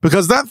stuff.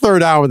 Because that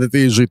third hour that they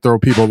usually throw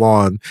people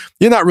on,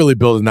 you're not really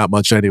building that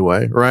much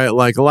anyway, right?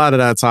 Like a lot of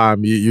that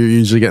time, you're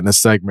usually getting a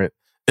segment,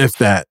 if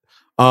that.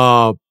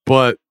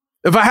 But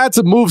if I had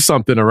to move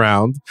something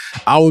around,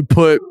 I would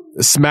put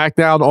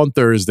SmackDown on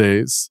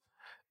Thursdays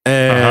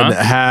and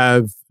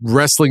have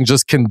wrestling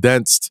just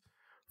condensed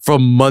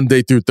from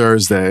Monday through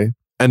Thursday.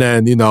 And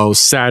then,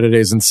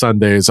 Saturdays and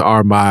Sundays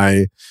are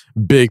my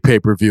big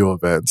pay-per-view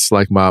events,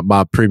 like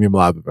my premium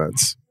live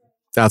events.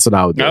 That's what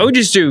I would do. I would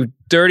just do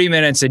 30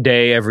 minutes a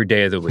day every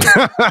day of the week.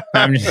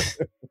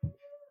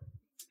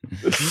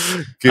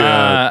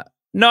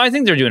 No, I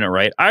think they're doing it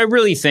right. I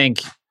really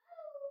think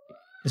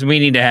we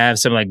need to have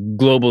some like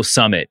global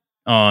summit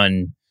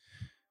on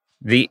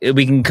we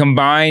can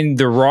combine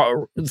the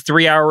Raw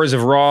 3 hours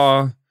of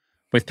Raw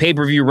with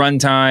pay-per-view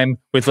runtime,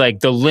 with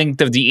like the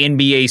length of the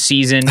NBA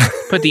season,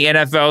 put the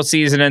NFL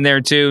season in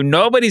there too.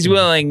 Nobody's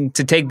willing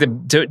to take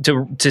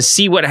to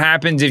see what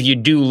happens if you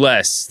do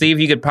less. See if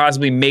you could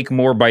possibly make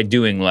more by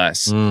doing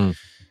less. It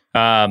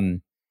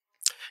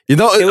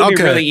would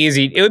be really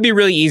easy. It would be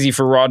really easy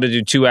for Raw to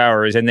do 2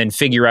 hours and then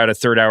figure out a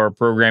third hour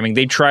programming.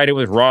 They tried it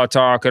with Raw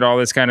Talk and all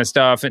this kind of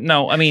stuff. And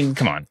no, I mean,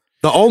 come on.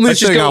 The only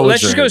thing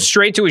let's just go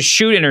straight to a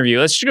shoot interview.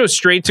 Let's just go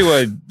straight to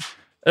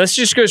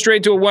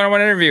a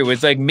one-on-one interview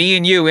with like me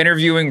and you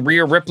interviewing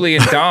Rhea Ripley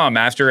and Dom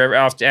after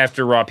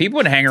Raw. People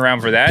would hang around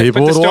for that.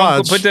 People would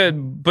watch.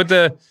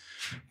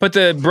 Put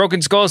the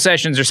Broken Skull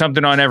sessions or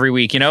something on every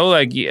week. People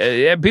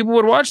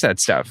would watch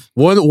that stuff.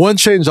 One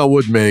change I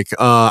would make.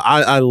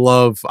 I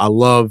love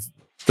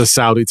the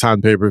Saudi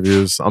time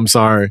pay-per-views. I'm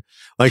sorry,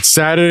 like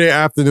Saturday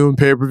afternoon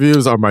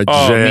pay-per-views are my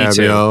jam, me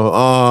too. yo.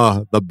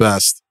 Oh, the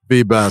best.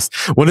 The best.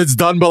 When it's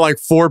done by like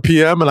 4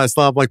 p.m. and I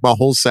still have like my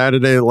whole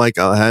Saturday like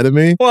ahead of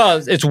me.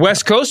 Well, it's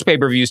West Coast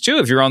pay-per-views too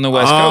if you're on the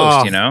West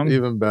Coast,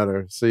 Even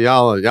better. So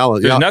y'all.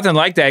 There's nothing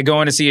like that,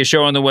 going to see a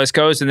show on the West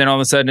Coast and then all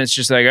of a sudden it's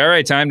just like, all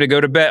right, time to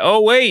go to bed. Oh,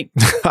 wait.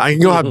 I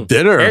can go have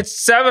dinner. It's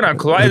 7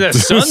 o'clock. The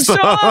sun's still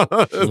up.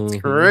 It's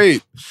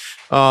great.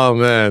 Oh,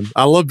 man.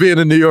 I love being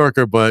a New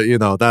Yorker, but,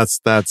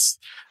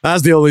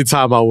 that's the only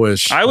time I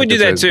wish. I would do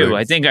that too.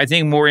 I think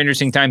more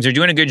interesting times. They're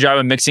doing a good job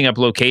of mixing up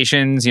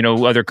locations,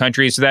 other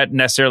countries. So that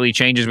necessarily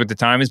changes with the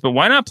times. But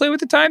why not play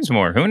with the times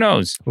more? Who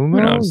knows? Who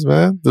knows,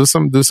 man? Do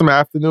some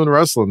afternoon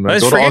wrestling, man.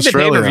 Let's forget the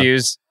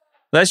pay-per-views.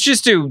 Let's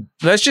just do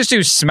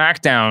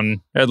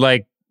SmackDown at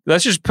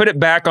let's just put it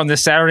back on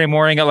this Saturday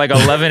morning at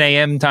 11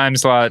 a.m. time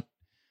slot.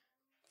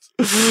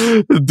 Back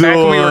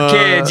when we were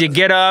kids, you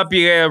get up,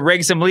 you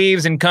rake some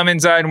leaves, and come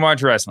inside and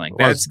watch wrestling.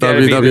 That's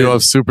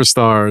WWF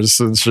Superstars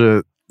and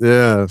shit.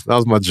 Yeah, that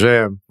was my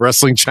jam.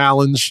 Wrestling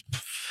Challenge,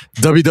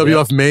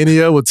 WWF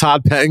Mania with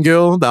Todd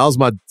Pettengill. That was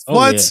my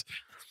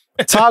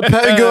Todd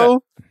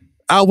Pettengill.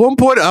 At one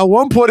point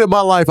in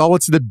my life, I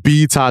wanted to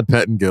be Todd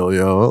Pettengill,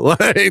 yo.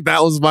 Like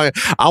that was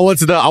I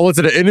wanted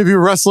to interview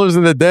wrestlers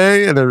in the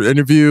day and then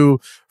interview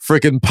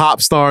freaking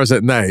pop stars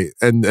at night,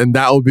 and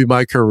that would be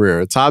my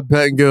career. Todd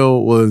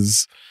Pettengill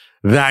was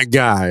that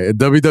guy. And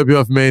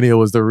WWF Mania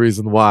was the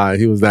reason why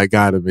he was that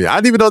guy to me.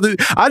 I didn't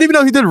even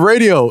know he did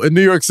radio in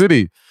New York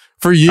City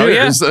for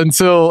years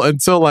until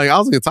like I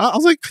was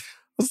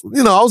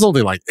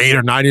only like 8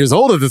 or 9 years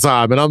old at the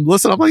time, and I'm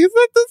listening. I'm like, we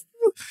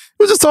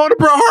were just talking to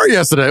Bret Hart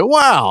yesterday.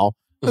 Wow.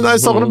 And I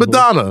was talking to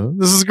Madonna.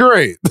 This is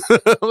great.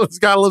 This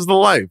guy lives the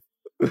life.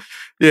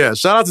 Yeah.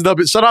 Shout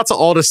out to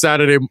all the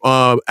Saturday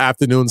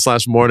afternoon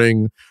 /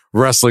 morning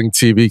wrestling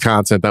TV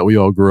content that we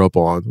all grew up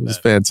on. It was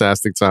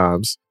fantastic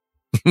times.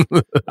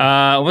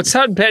 What's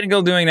Todd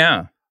Pettengill doing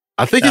now?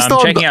 I think he's still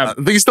on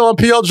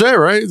PLJ,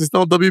 right? Is he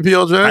still on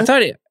WPLJ? I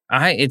thought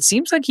it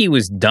seems like he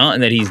was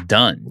done, that he's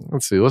done.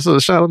 Let's see. What's the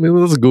shout?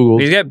 Let's Google.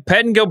 He's got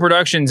Pettengill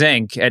Productions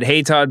Inc. at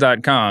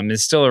HeyTodd.com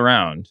is still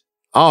around.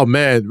 Oh,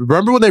 man.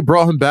 Remember when they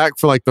brought him back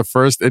for like the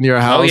first In Your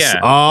House?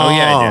 Oh,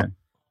 yeah. I do.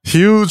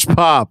 Huge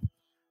pop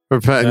for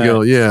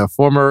Pettengill. Yeah.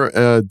 Former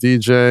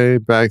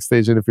DJ,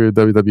 backstage interview with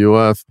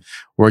WWF,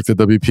 worked at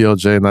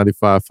WPLJ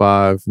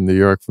 95.5 in New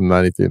York from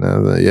 93.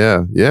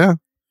 Yeah.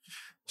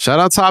 Shout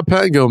out Todd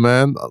Pettengill,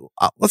 man.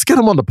 Let's get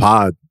him on the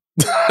pod.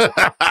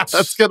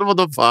 Let's get him on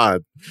the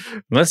pod.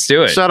 Let's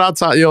do it. Shout out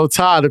Todd. Yo,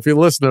 Todd, if you're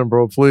listening,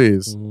 bro,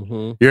 please.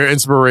 Mm-hmm. You're an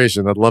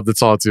inspiration. I'd love to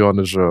talk to you on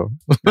the show.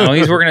 Oh,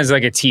 he's working as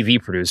like a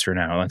TV producer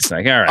now. It's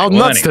like, all right. Oh,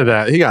 nuts to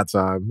that. He got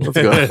time. Let's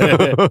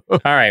go. All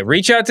right.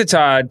 Reach out to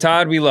Todd.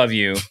 Todd, we love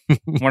you.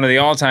 One of the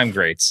all-time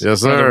greats.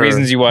 Yes, sir. One of the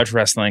reasons you watch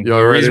wrestling.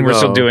 The reason we're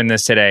still doing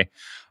this today.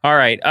 All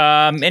right.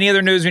 Any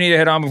other news we need to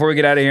hit on before we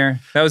get out of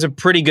here? That was a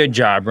pretty good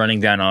job running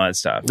down all that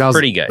stuff.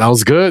 Pretty good. That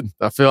was good.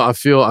 I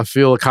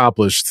feel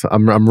accomplished.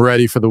 I'm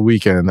ready for the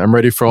weekend. I'm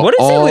ready for all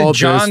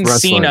this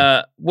wrestling.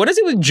 What is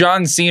it with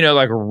John Cena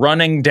like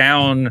running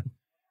down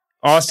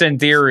Austin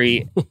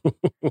Theory?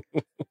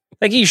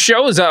 Like he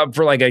shows up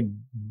for like a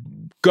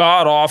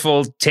god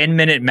awful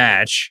 10-minute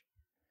match.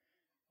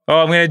 Oh,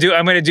 I'm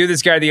gonna do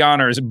this guy the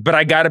honors, but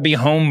I gotta be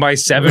home by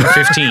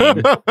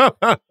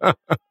 7:15.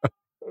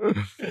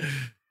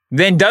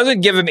 Then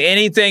doesn't give him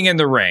anything in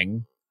the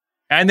ring,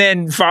 and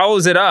then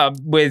follows it up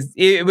with,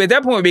 at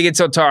that point we get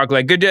to talk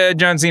like, good,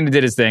 John Cena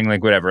did his thing,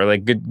 like whatever,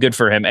 like good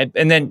for him,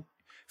 and then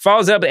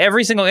follows up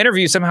every single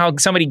interview. Somehow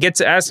somebody gets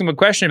to ask him a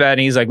question about it,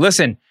 and he's like,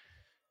 listen,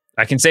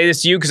 I can say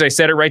this to you because I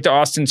said it right to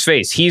Austin's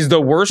face. He's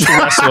the worst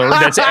wrestler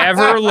that's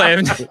ever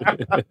lived.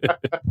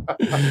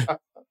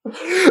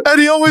 And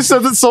he always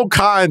says it so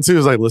kind too.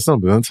 He's like, listen, I'm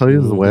going to tell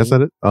you the way I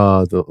said it.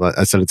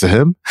 I said it to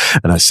him,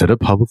 and I said it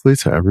publicly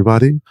to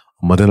everybody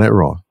on Monday Night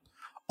Raw.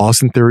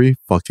 Austin Theory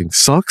fucking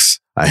sucks.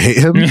 I hate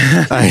him.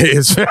 I hate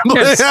his family.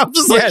 Yes. I'm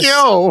just like,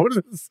 yo, where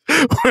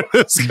did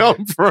this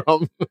come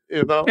from?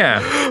 You know?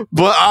 Yeah.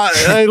 But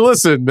hey,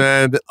 listen,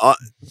 man.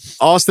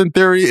 Austin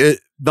Theory,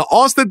 the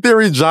Austin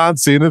Theory John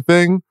Cena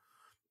thing,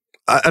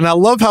 and I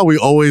love how we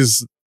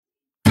always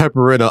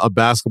pepper in a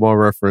basketball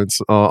reference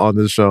on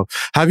this show.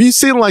 Have you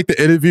seen like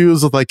the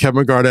interviews with like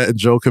Kevin Garnett and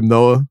Joakim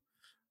Noah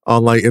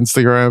on like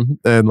Instagram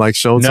and like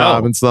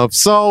Showtime and stuff?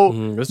 So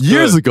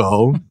years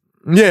ago,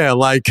 yeah,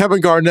 like Kevin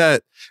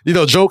Garnett,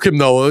 Joakim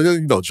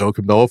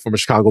Noah from a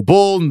Chicago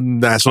Bull,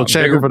 national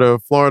champion for the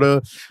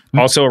Florida.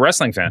 Also a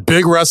wrestling fan.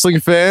 Big wrestling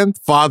fan.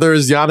 Father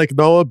is Yannick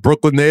Noah,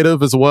 Brooklyn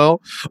native as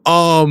well.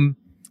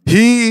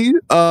 He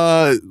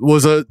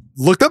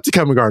looked up to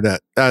Kevin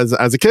Garnett as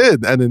a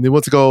kid, and then he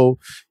went to go,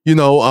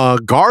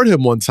 guard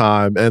him one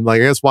time. And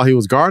like, I guess while he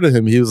was guarding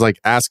him, he was like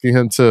asking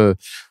him to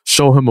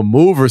show him a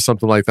move or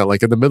something like that,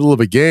 like in the middle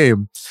of a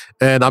game.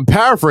 And I'm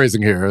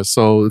paraphrasing here,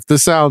 so if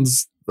this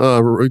sounds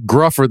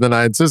gruffer than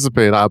I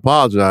anticipate, I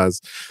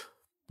apologize.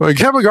 But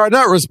Kevin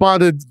Garnett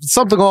responded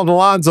something along the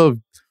lines of,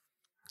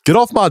 "Get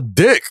off my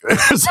dick,"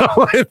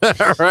 something like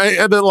that, right?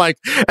 And then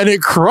and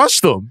it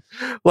crushed him.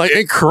 Like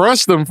it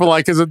crushed him for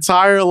like his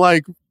entire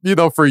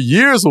for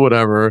years or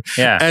whatever.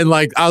 Yeah. And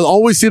I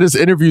always see this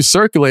interview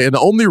circulate, and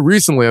only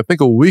recently, I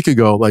think a week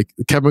ago,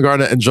 Kevin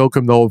Garnett and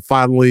Joakim Noah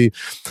finally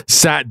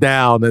sat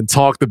down and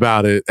talked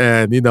about it.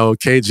 And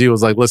KG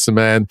was like, "Listen,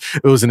 man,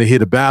 it was in the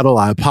heat of battle.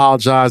 I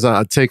apologize.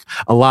 I take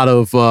a lot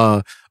of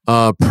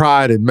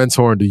pride in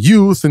mentoring the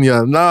youth, and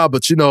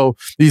but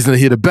he's in the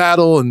heat of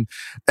battle." And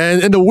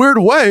in a weird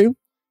way,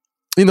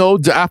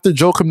 after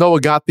Joakim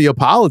Noah got the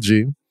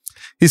apology,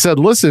 he said,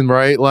 "Listen,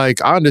 right,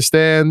 I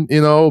understand,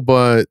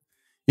 but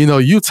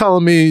you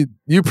telling me,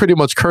 you pretty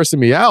much cursing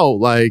me out,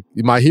 like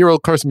my hero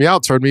cursed me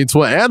out, turned me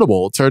into an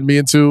animal, turned me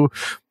into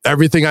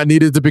everything I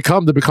needed to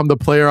become the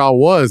player I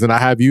was, and I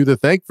have you to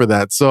thank for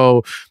that.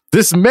 So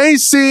this may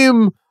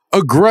seem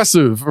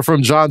aggressive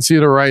from John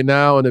Cena right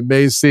now, and it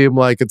may seem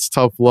like it's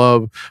tough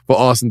love for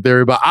Austin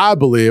Theory, but I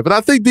believe, and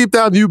I think deep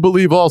down you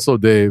believe also,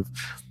 Dave,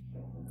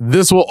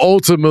 this will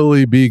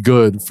ultimately be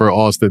good for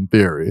Austin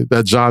Theory,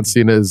 that John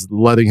Cena is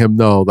letting him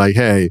know,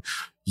 hey,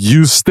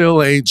 you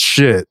still ain't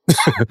shit."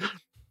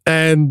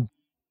 And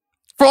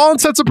for all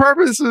intents and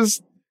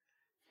purposes,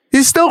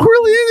 he still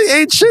really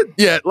ain't shit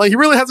yet. He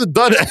really hasn't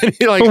done any.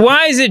 But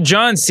why is it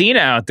John Cena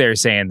out there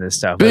saying this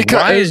stuff?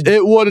 Because it's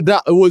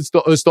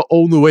the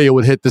only way it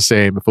would hit the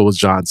same if it was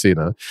John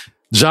Cena.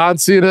 John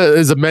Cena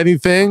is many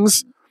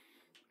things.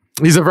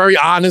 He's a very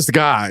honest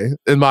guy,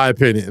 in my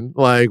opinion.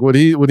 When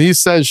he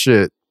says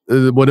shit,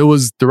 when it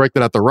was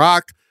directed at The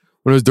Rock,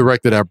 when it was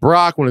directed at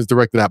Brock, when it was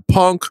directed at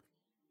Punk,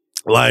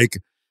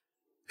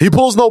 he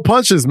pulls no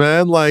punches,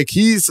 man.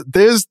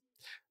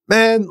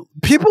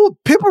 People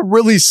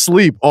really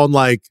sleep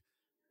on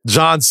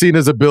John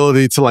Cena's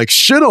ability to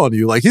shit on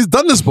you. He's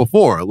done this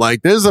before.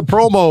 There's a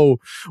promo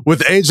with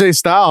AJ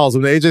Styles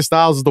when AJ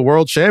Styles is the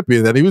world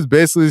champion, and he was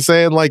basically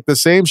saying the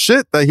same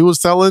shit that he was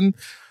telling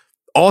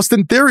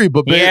Austin Theory.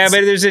 But but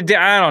there's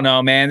I don't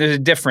know, man. There's a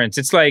difference.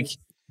 It's like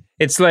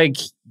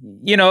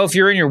if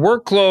you're in your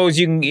work clothes,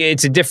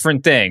 it's a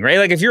different thing,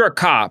 right? If you're a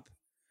cop,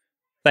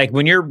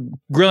 when you're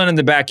grilling in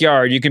the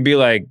backyard, you can be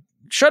like,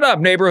 "Shut up,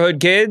 neighborhood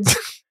kids."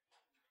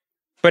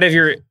 But if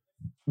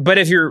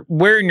you're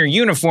wearing your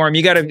uniform,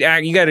 you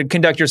gotta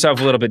conduct yourself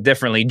a little bit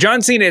differently.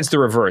 John Cena, it's the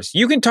reverse.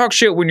 You can talk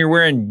shit when you're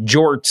wearing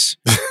jorts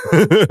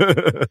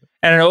and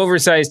an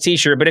oversized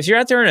t-shirt, but if you're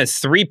out there in a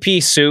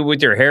 3-piece suit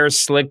with your hair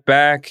slicked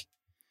back,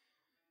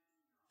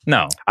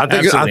 no. I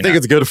think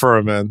it's good for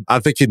him, man. I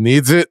think he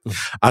needs it.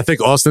 I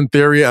think Austin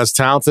Theory, as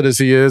talented as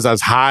he is,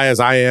 as high as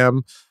I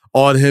am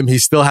on him, he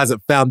still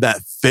hasn't found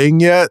that thing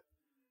yet.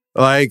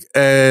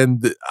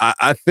 And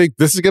I think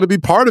this is going to be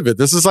part of it.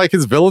 This is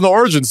his villain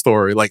origin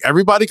story.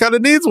 Everybody kind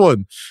of needs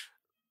one.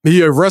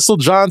 He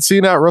wrestled John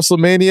Cena at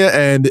WrestleMania,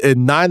 and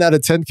in 9 out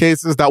of 10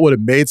 cases, that would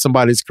have made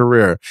somebody's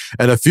career.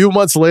 And a few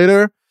months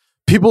later,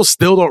 people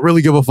still don't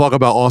really give a fuck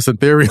about Austin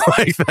Theory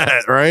like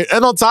that, right?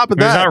 And on top of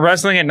that, he's not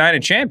wrestling at Night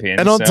of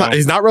Champions. And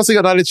he's not wrestling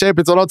at Night of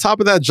Champions. And on top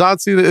of that, John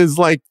Cena is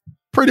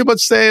pretty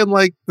much saying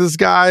this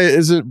guy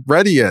isn't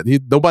ready yet.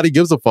 Nobody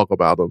gives a fuck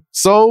about him.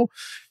 So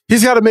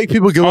he's got to make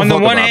people give a fuck about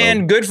him. On the one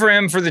hand, good for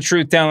him for the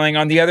truth telling.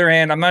 On the other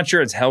hand, I'm not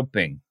sure it's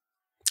helping.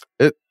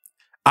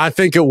 I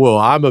think it will.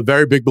 I'm a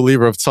very big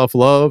believer of tough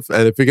love,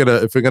 and if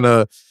you're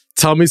gonna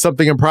tell me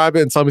something in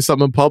private and tell me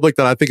something in public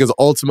that I think is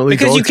ultimately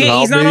because going to help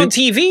me. He's not on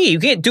TV. You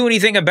can't do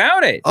anything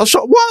about it. I'm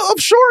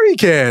sure he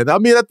can. I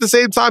mean, at the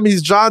same time,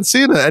 he's John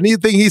Cena.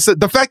 Anything he said,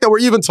 the fact that we're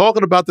even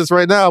talking about this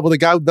right now with a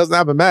guy who doesn't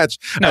have a match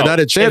at Night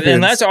of Champions.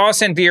 Unless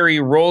Austin Theory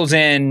rolls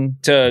in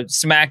to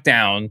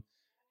SmackDown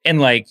in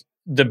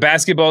the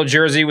basketball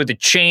jersey with the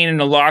chain and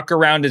the lock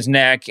around his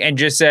neck and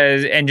just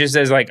says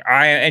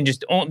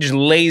just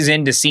lays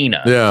into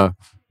Cena. Yeah.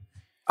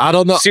 I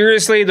don't know.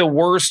 Seriously, the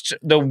worst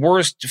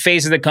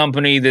face of the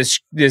company this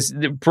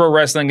pro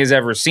wrestling has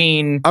ever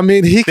seen. I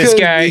mean, this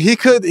guy,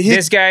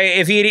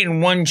 if he had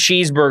eaten one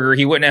cheeseburger,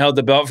 he wouldn't have held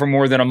the belt for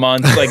more than a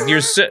month.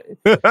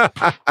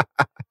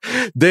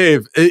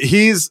 Dave,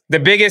 he's the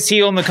biggest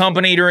heel in the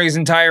company during his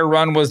entire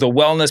run was the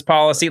wellness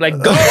policy.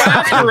 Like, go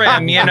after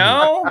him, you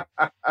know?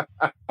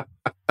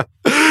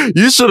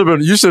 You should have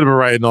been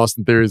writing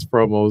Austin Theory's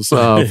promos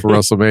for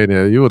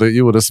WrestleMania.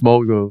 You would have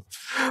smoked those.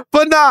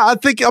 But nah,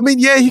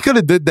 yeah, he could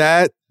have did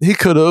that. He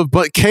could have,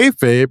 but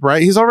kayfabe,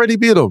 right? He's already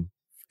beat him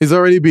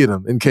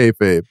in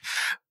kayfabe.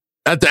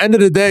 At the end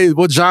of the day,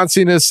 what John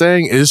Cena is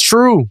saying is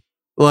true.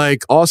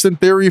 Like, Austin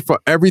Theory, for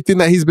everything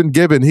that he's been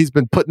given, he's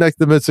been put next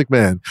to Vince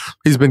McMahon.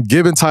 He's been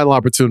given title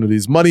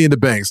opportunities, money in the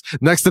banks,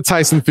 next to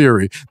Tyson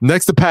Fury,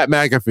 next to Pat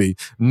McAfee,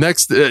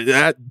 next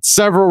at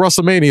several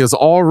WrestleManias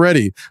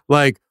already.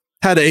 Like,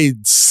 had a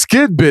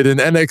skid bid in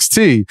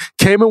NXT,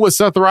 came in with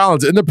Seth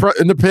Rollins in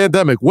the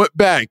pandemic, went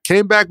back,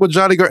 came back with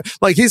Johnny Gargano.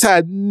 Like, he's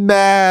had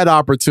mad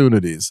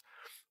opportunities,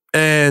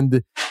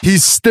 and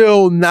he's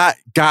still not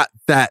got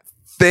that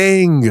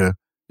thing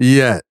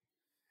yet.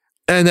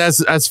 And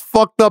as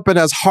fucked up and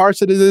as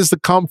harsh as it is to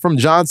come from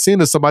John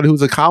Cena, somebody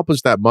who's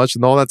accomplished that much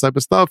and all that type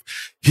of stuff,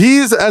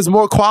 he's as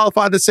more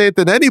qualified to say it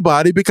than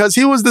anybody because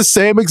he was the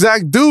same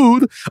exact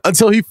dude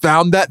until he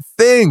found that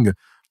thing.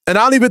 And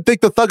I don't even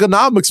think the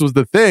Thugonomics was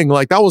the thing.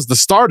 Like, that was the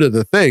start of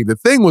the thing. The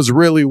thing was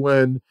really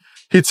when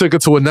he took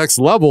it to a next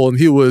level and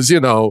he was,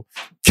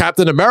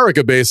 Captain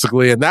America,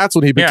 basically. And that's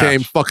when he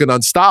became fucking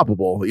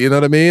unstoppable. You know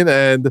what I mean?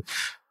 And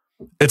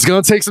it's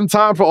going to take some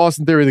time for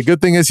Austin Theory. The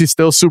good thing is he's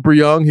still super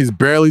young. He's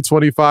barely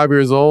 25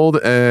 years old,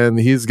 and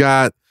he's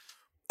got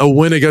a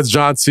win against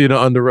John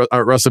Cena at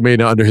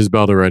WrestleMania under his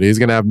belt already. He's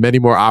going to have many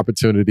more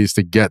opportunities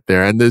to get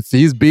there. And if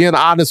he's being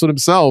honest with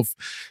himself,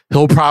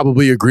 he'll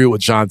probably agree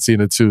with John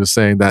Cena, too,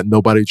 saying that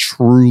nobody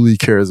truly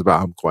cares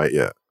about him quite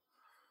yet.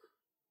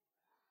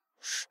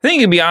 I think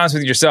you can be honest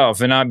with yourself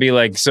and not be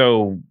like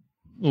so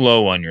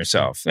low on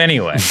yourself.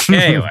 Anyway.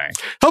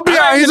 He'll be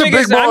he's a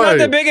big boy.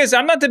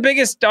 I'm not the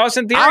biggest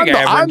Austin Theory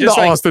guy. I'm the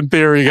Austin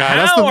Theory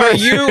guy.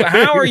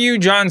 How are you,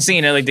 John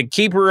Cena, like the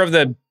keeper of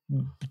the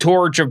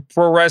torch of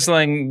pro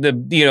wrestling,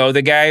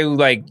 the guy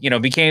who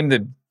became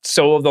the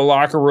soul of the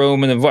locker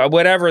room and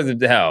whatever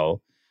the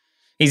hell.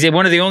 He's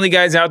one of the only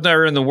guys out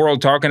there in the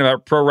world talking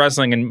about pro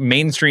wrestling and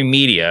mainstream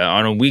media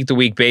on a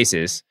week-to-week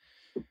basis.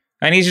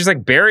 And he's just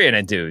like burying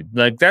it, dude.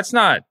 Like, that's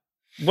not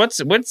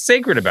what's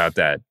sacred about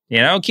that.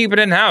 Keep it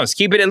in-house.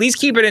 Keep it in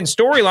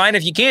storyline.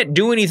 If you can't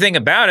do anything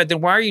about it, then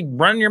why are you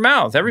running your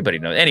mouth? Everybody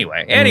knows.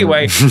 Anyway,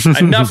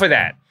 enough of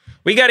that.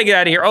 We got to get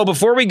out of here. Oh,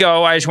 before we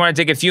go, I just want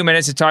to take a few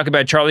minutes to talk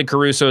about Charlie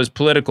Caruso's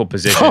political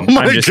position. Oh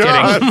my I'm just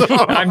God. kidding.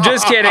 I'm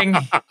just kidding.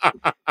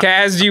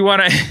 Kaz, do you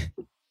want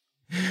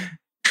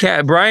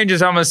to... Brian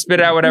just almost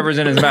spit out whatever's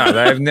in his mouth.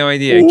 I have no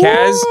idea.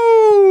 Kaz?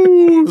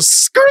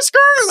 Skirt.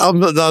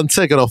 I'm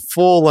taking a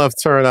full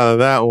left turn out of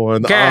that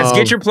one. Kaz,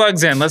 get your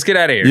plugs in. Let's get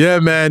out of here. Yeah,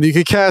 man. You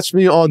can catch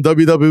me on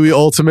WWE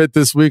Ultimate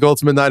this week,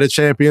 Ultimate Night of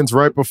Champions,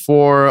 right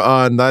before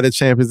Night of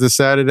Champions this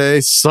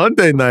Saturday.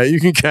 Sunday night, you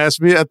can catch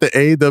me at the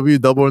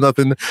AEW Double or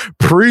Nothing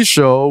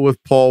pre-show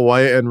with Paul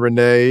White and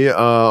Renee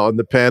on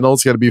the panel.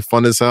 It's going to be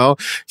fun as hell.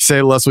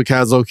 Say less with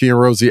Kazuki and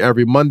Rosie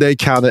every Monday.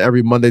 Count it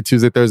every Monday,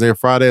 Tuesday, Thursday, and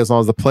Friday, as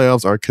long as the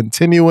playoffs are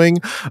continuing.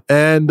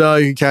 And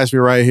you can catch me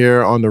right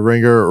here on the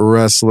Ringer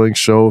Wrestling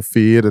Show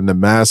feed and the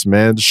Masked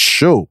Man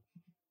Show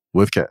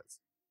with Kaz.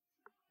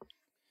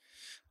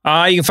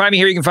 You can find me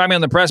here. You can find me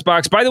on the press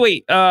box. By the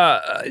way,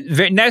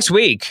 next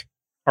week,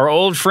 our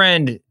old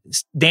friend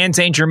Dan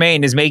St.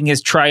 Germain is making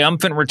his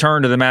triumphant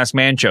return to the Masked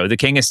Man Show. The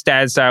King of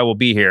Stad Style will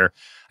be here.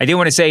 I do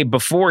want to say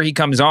before he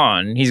comes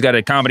on, he's got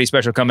a comedy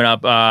special coming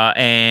up,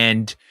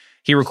 and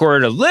he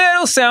recorded a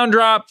little sound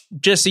drop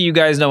just so you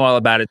guys know all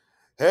about it.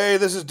 Hey,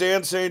 this is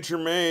Dan St.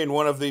 Germain,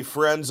 one of the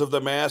friends of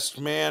the Masked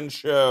Man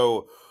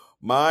Show.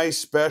 My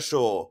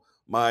special,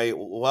 my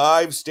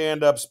live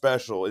stand-up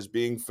special is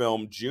being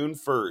filmed June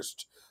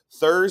 1st,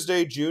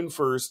 Thursday, June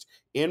 1st,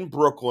 in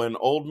Brooklyn,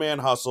 Old Man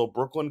Hustle,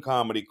 Brooklyn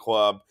Comedy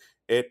Club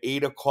at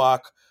 8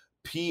 o'clock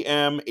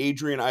p.m.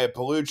 Adrian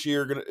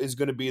Iapolucci is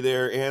going to be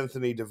there.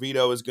 Anthony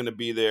DeVito is going to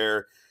be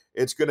there.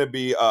 It's going to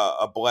be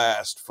a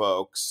blast,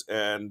 folks.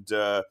 And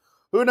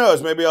who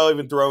knows, maybe I'll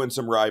even throw in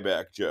some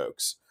Ryback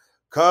jokes.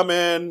 Come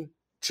in,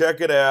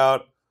 check it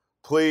out.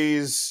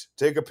 Please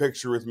take a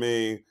picture with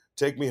me.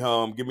 Take me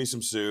home. Give me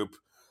some soup.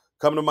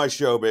 Come to my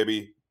show,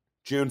 baby.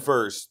 June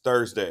 1st,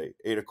 Thursday,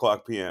 8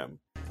 o'clock p.m.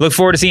 Look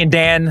forward to seeing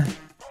Dan,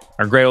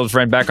 our great old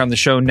friend, back on the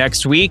show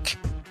next week.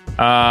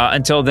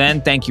 Until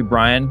then, thank you,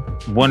 Brian.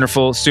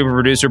 Wonderful super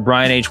producer,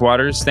 Brian H.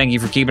 Waters. Thank you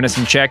for keeping us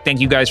in check. Thank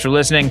you guys for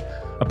listening.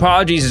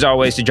 Apologies, as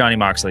always, to Johnny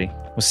Moxley.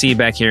 We'll see you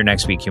back here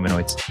next week,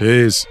 humanoids.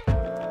 Peace.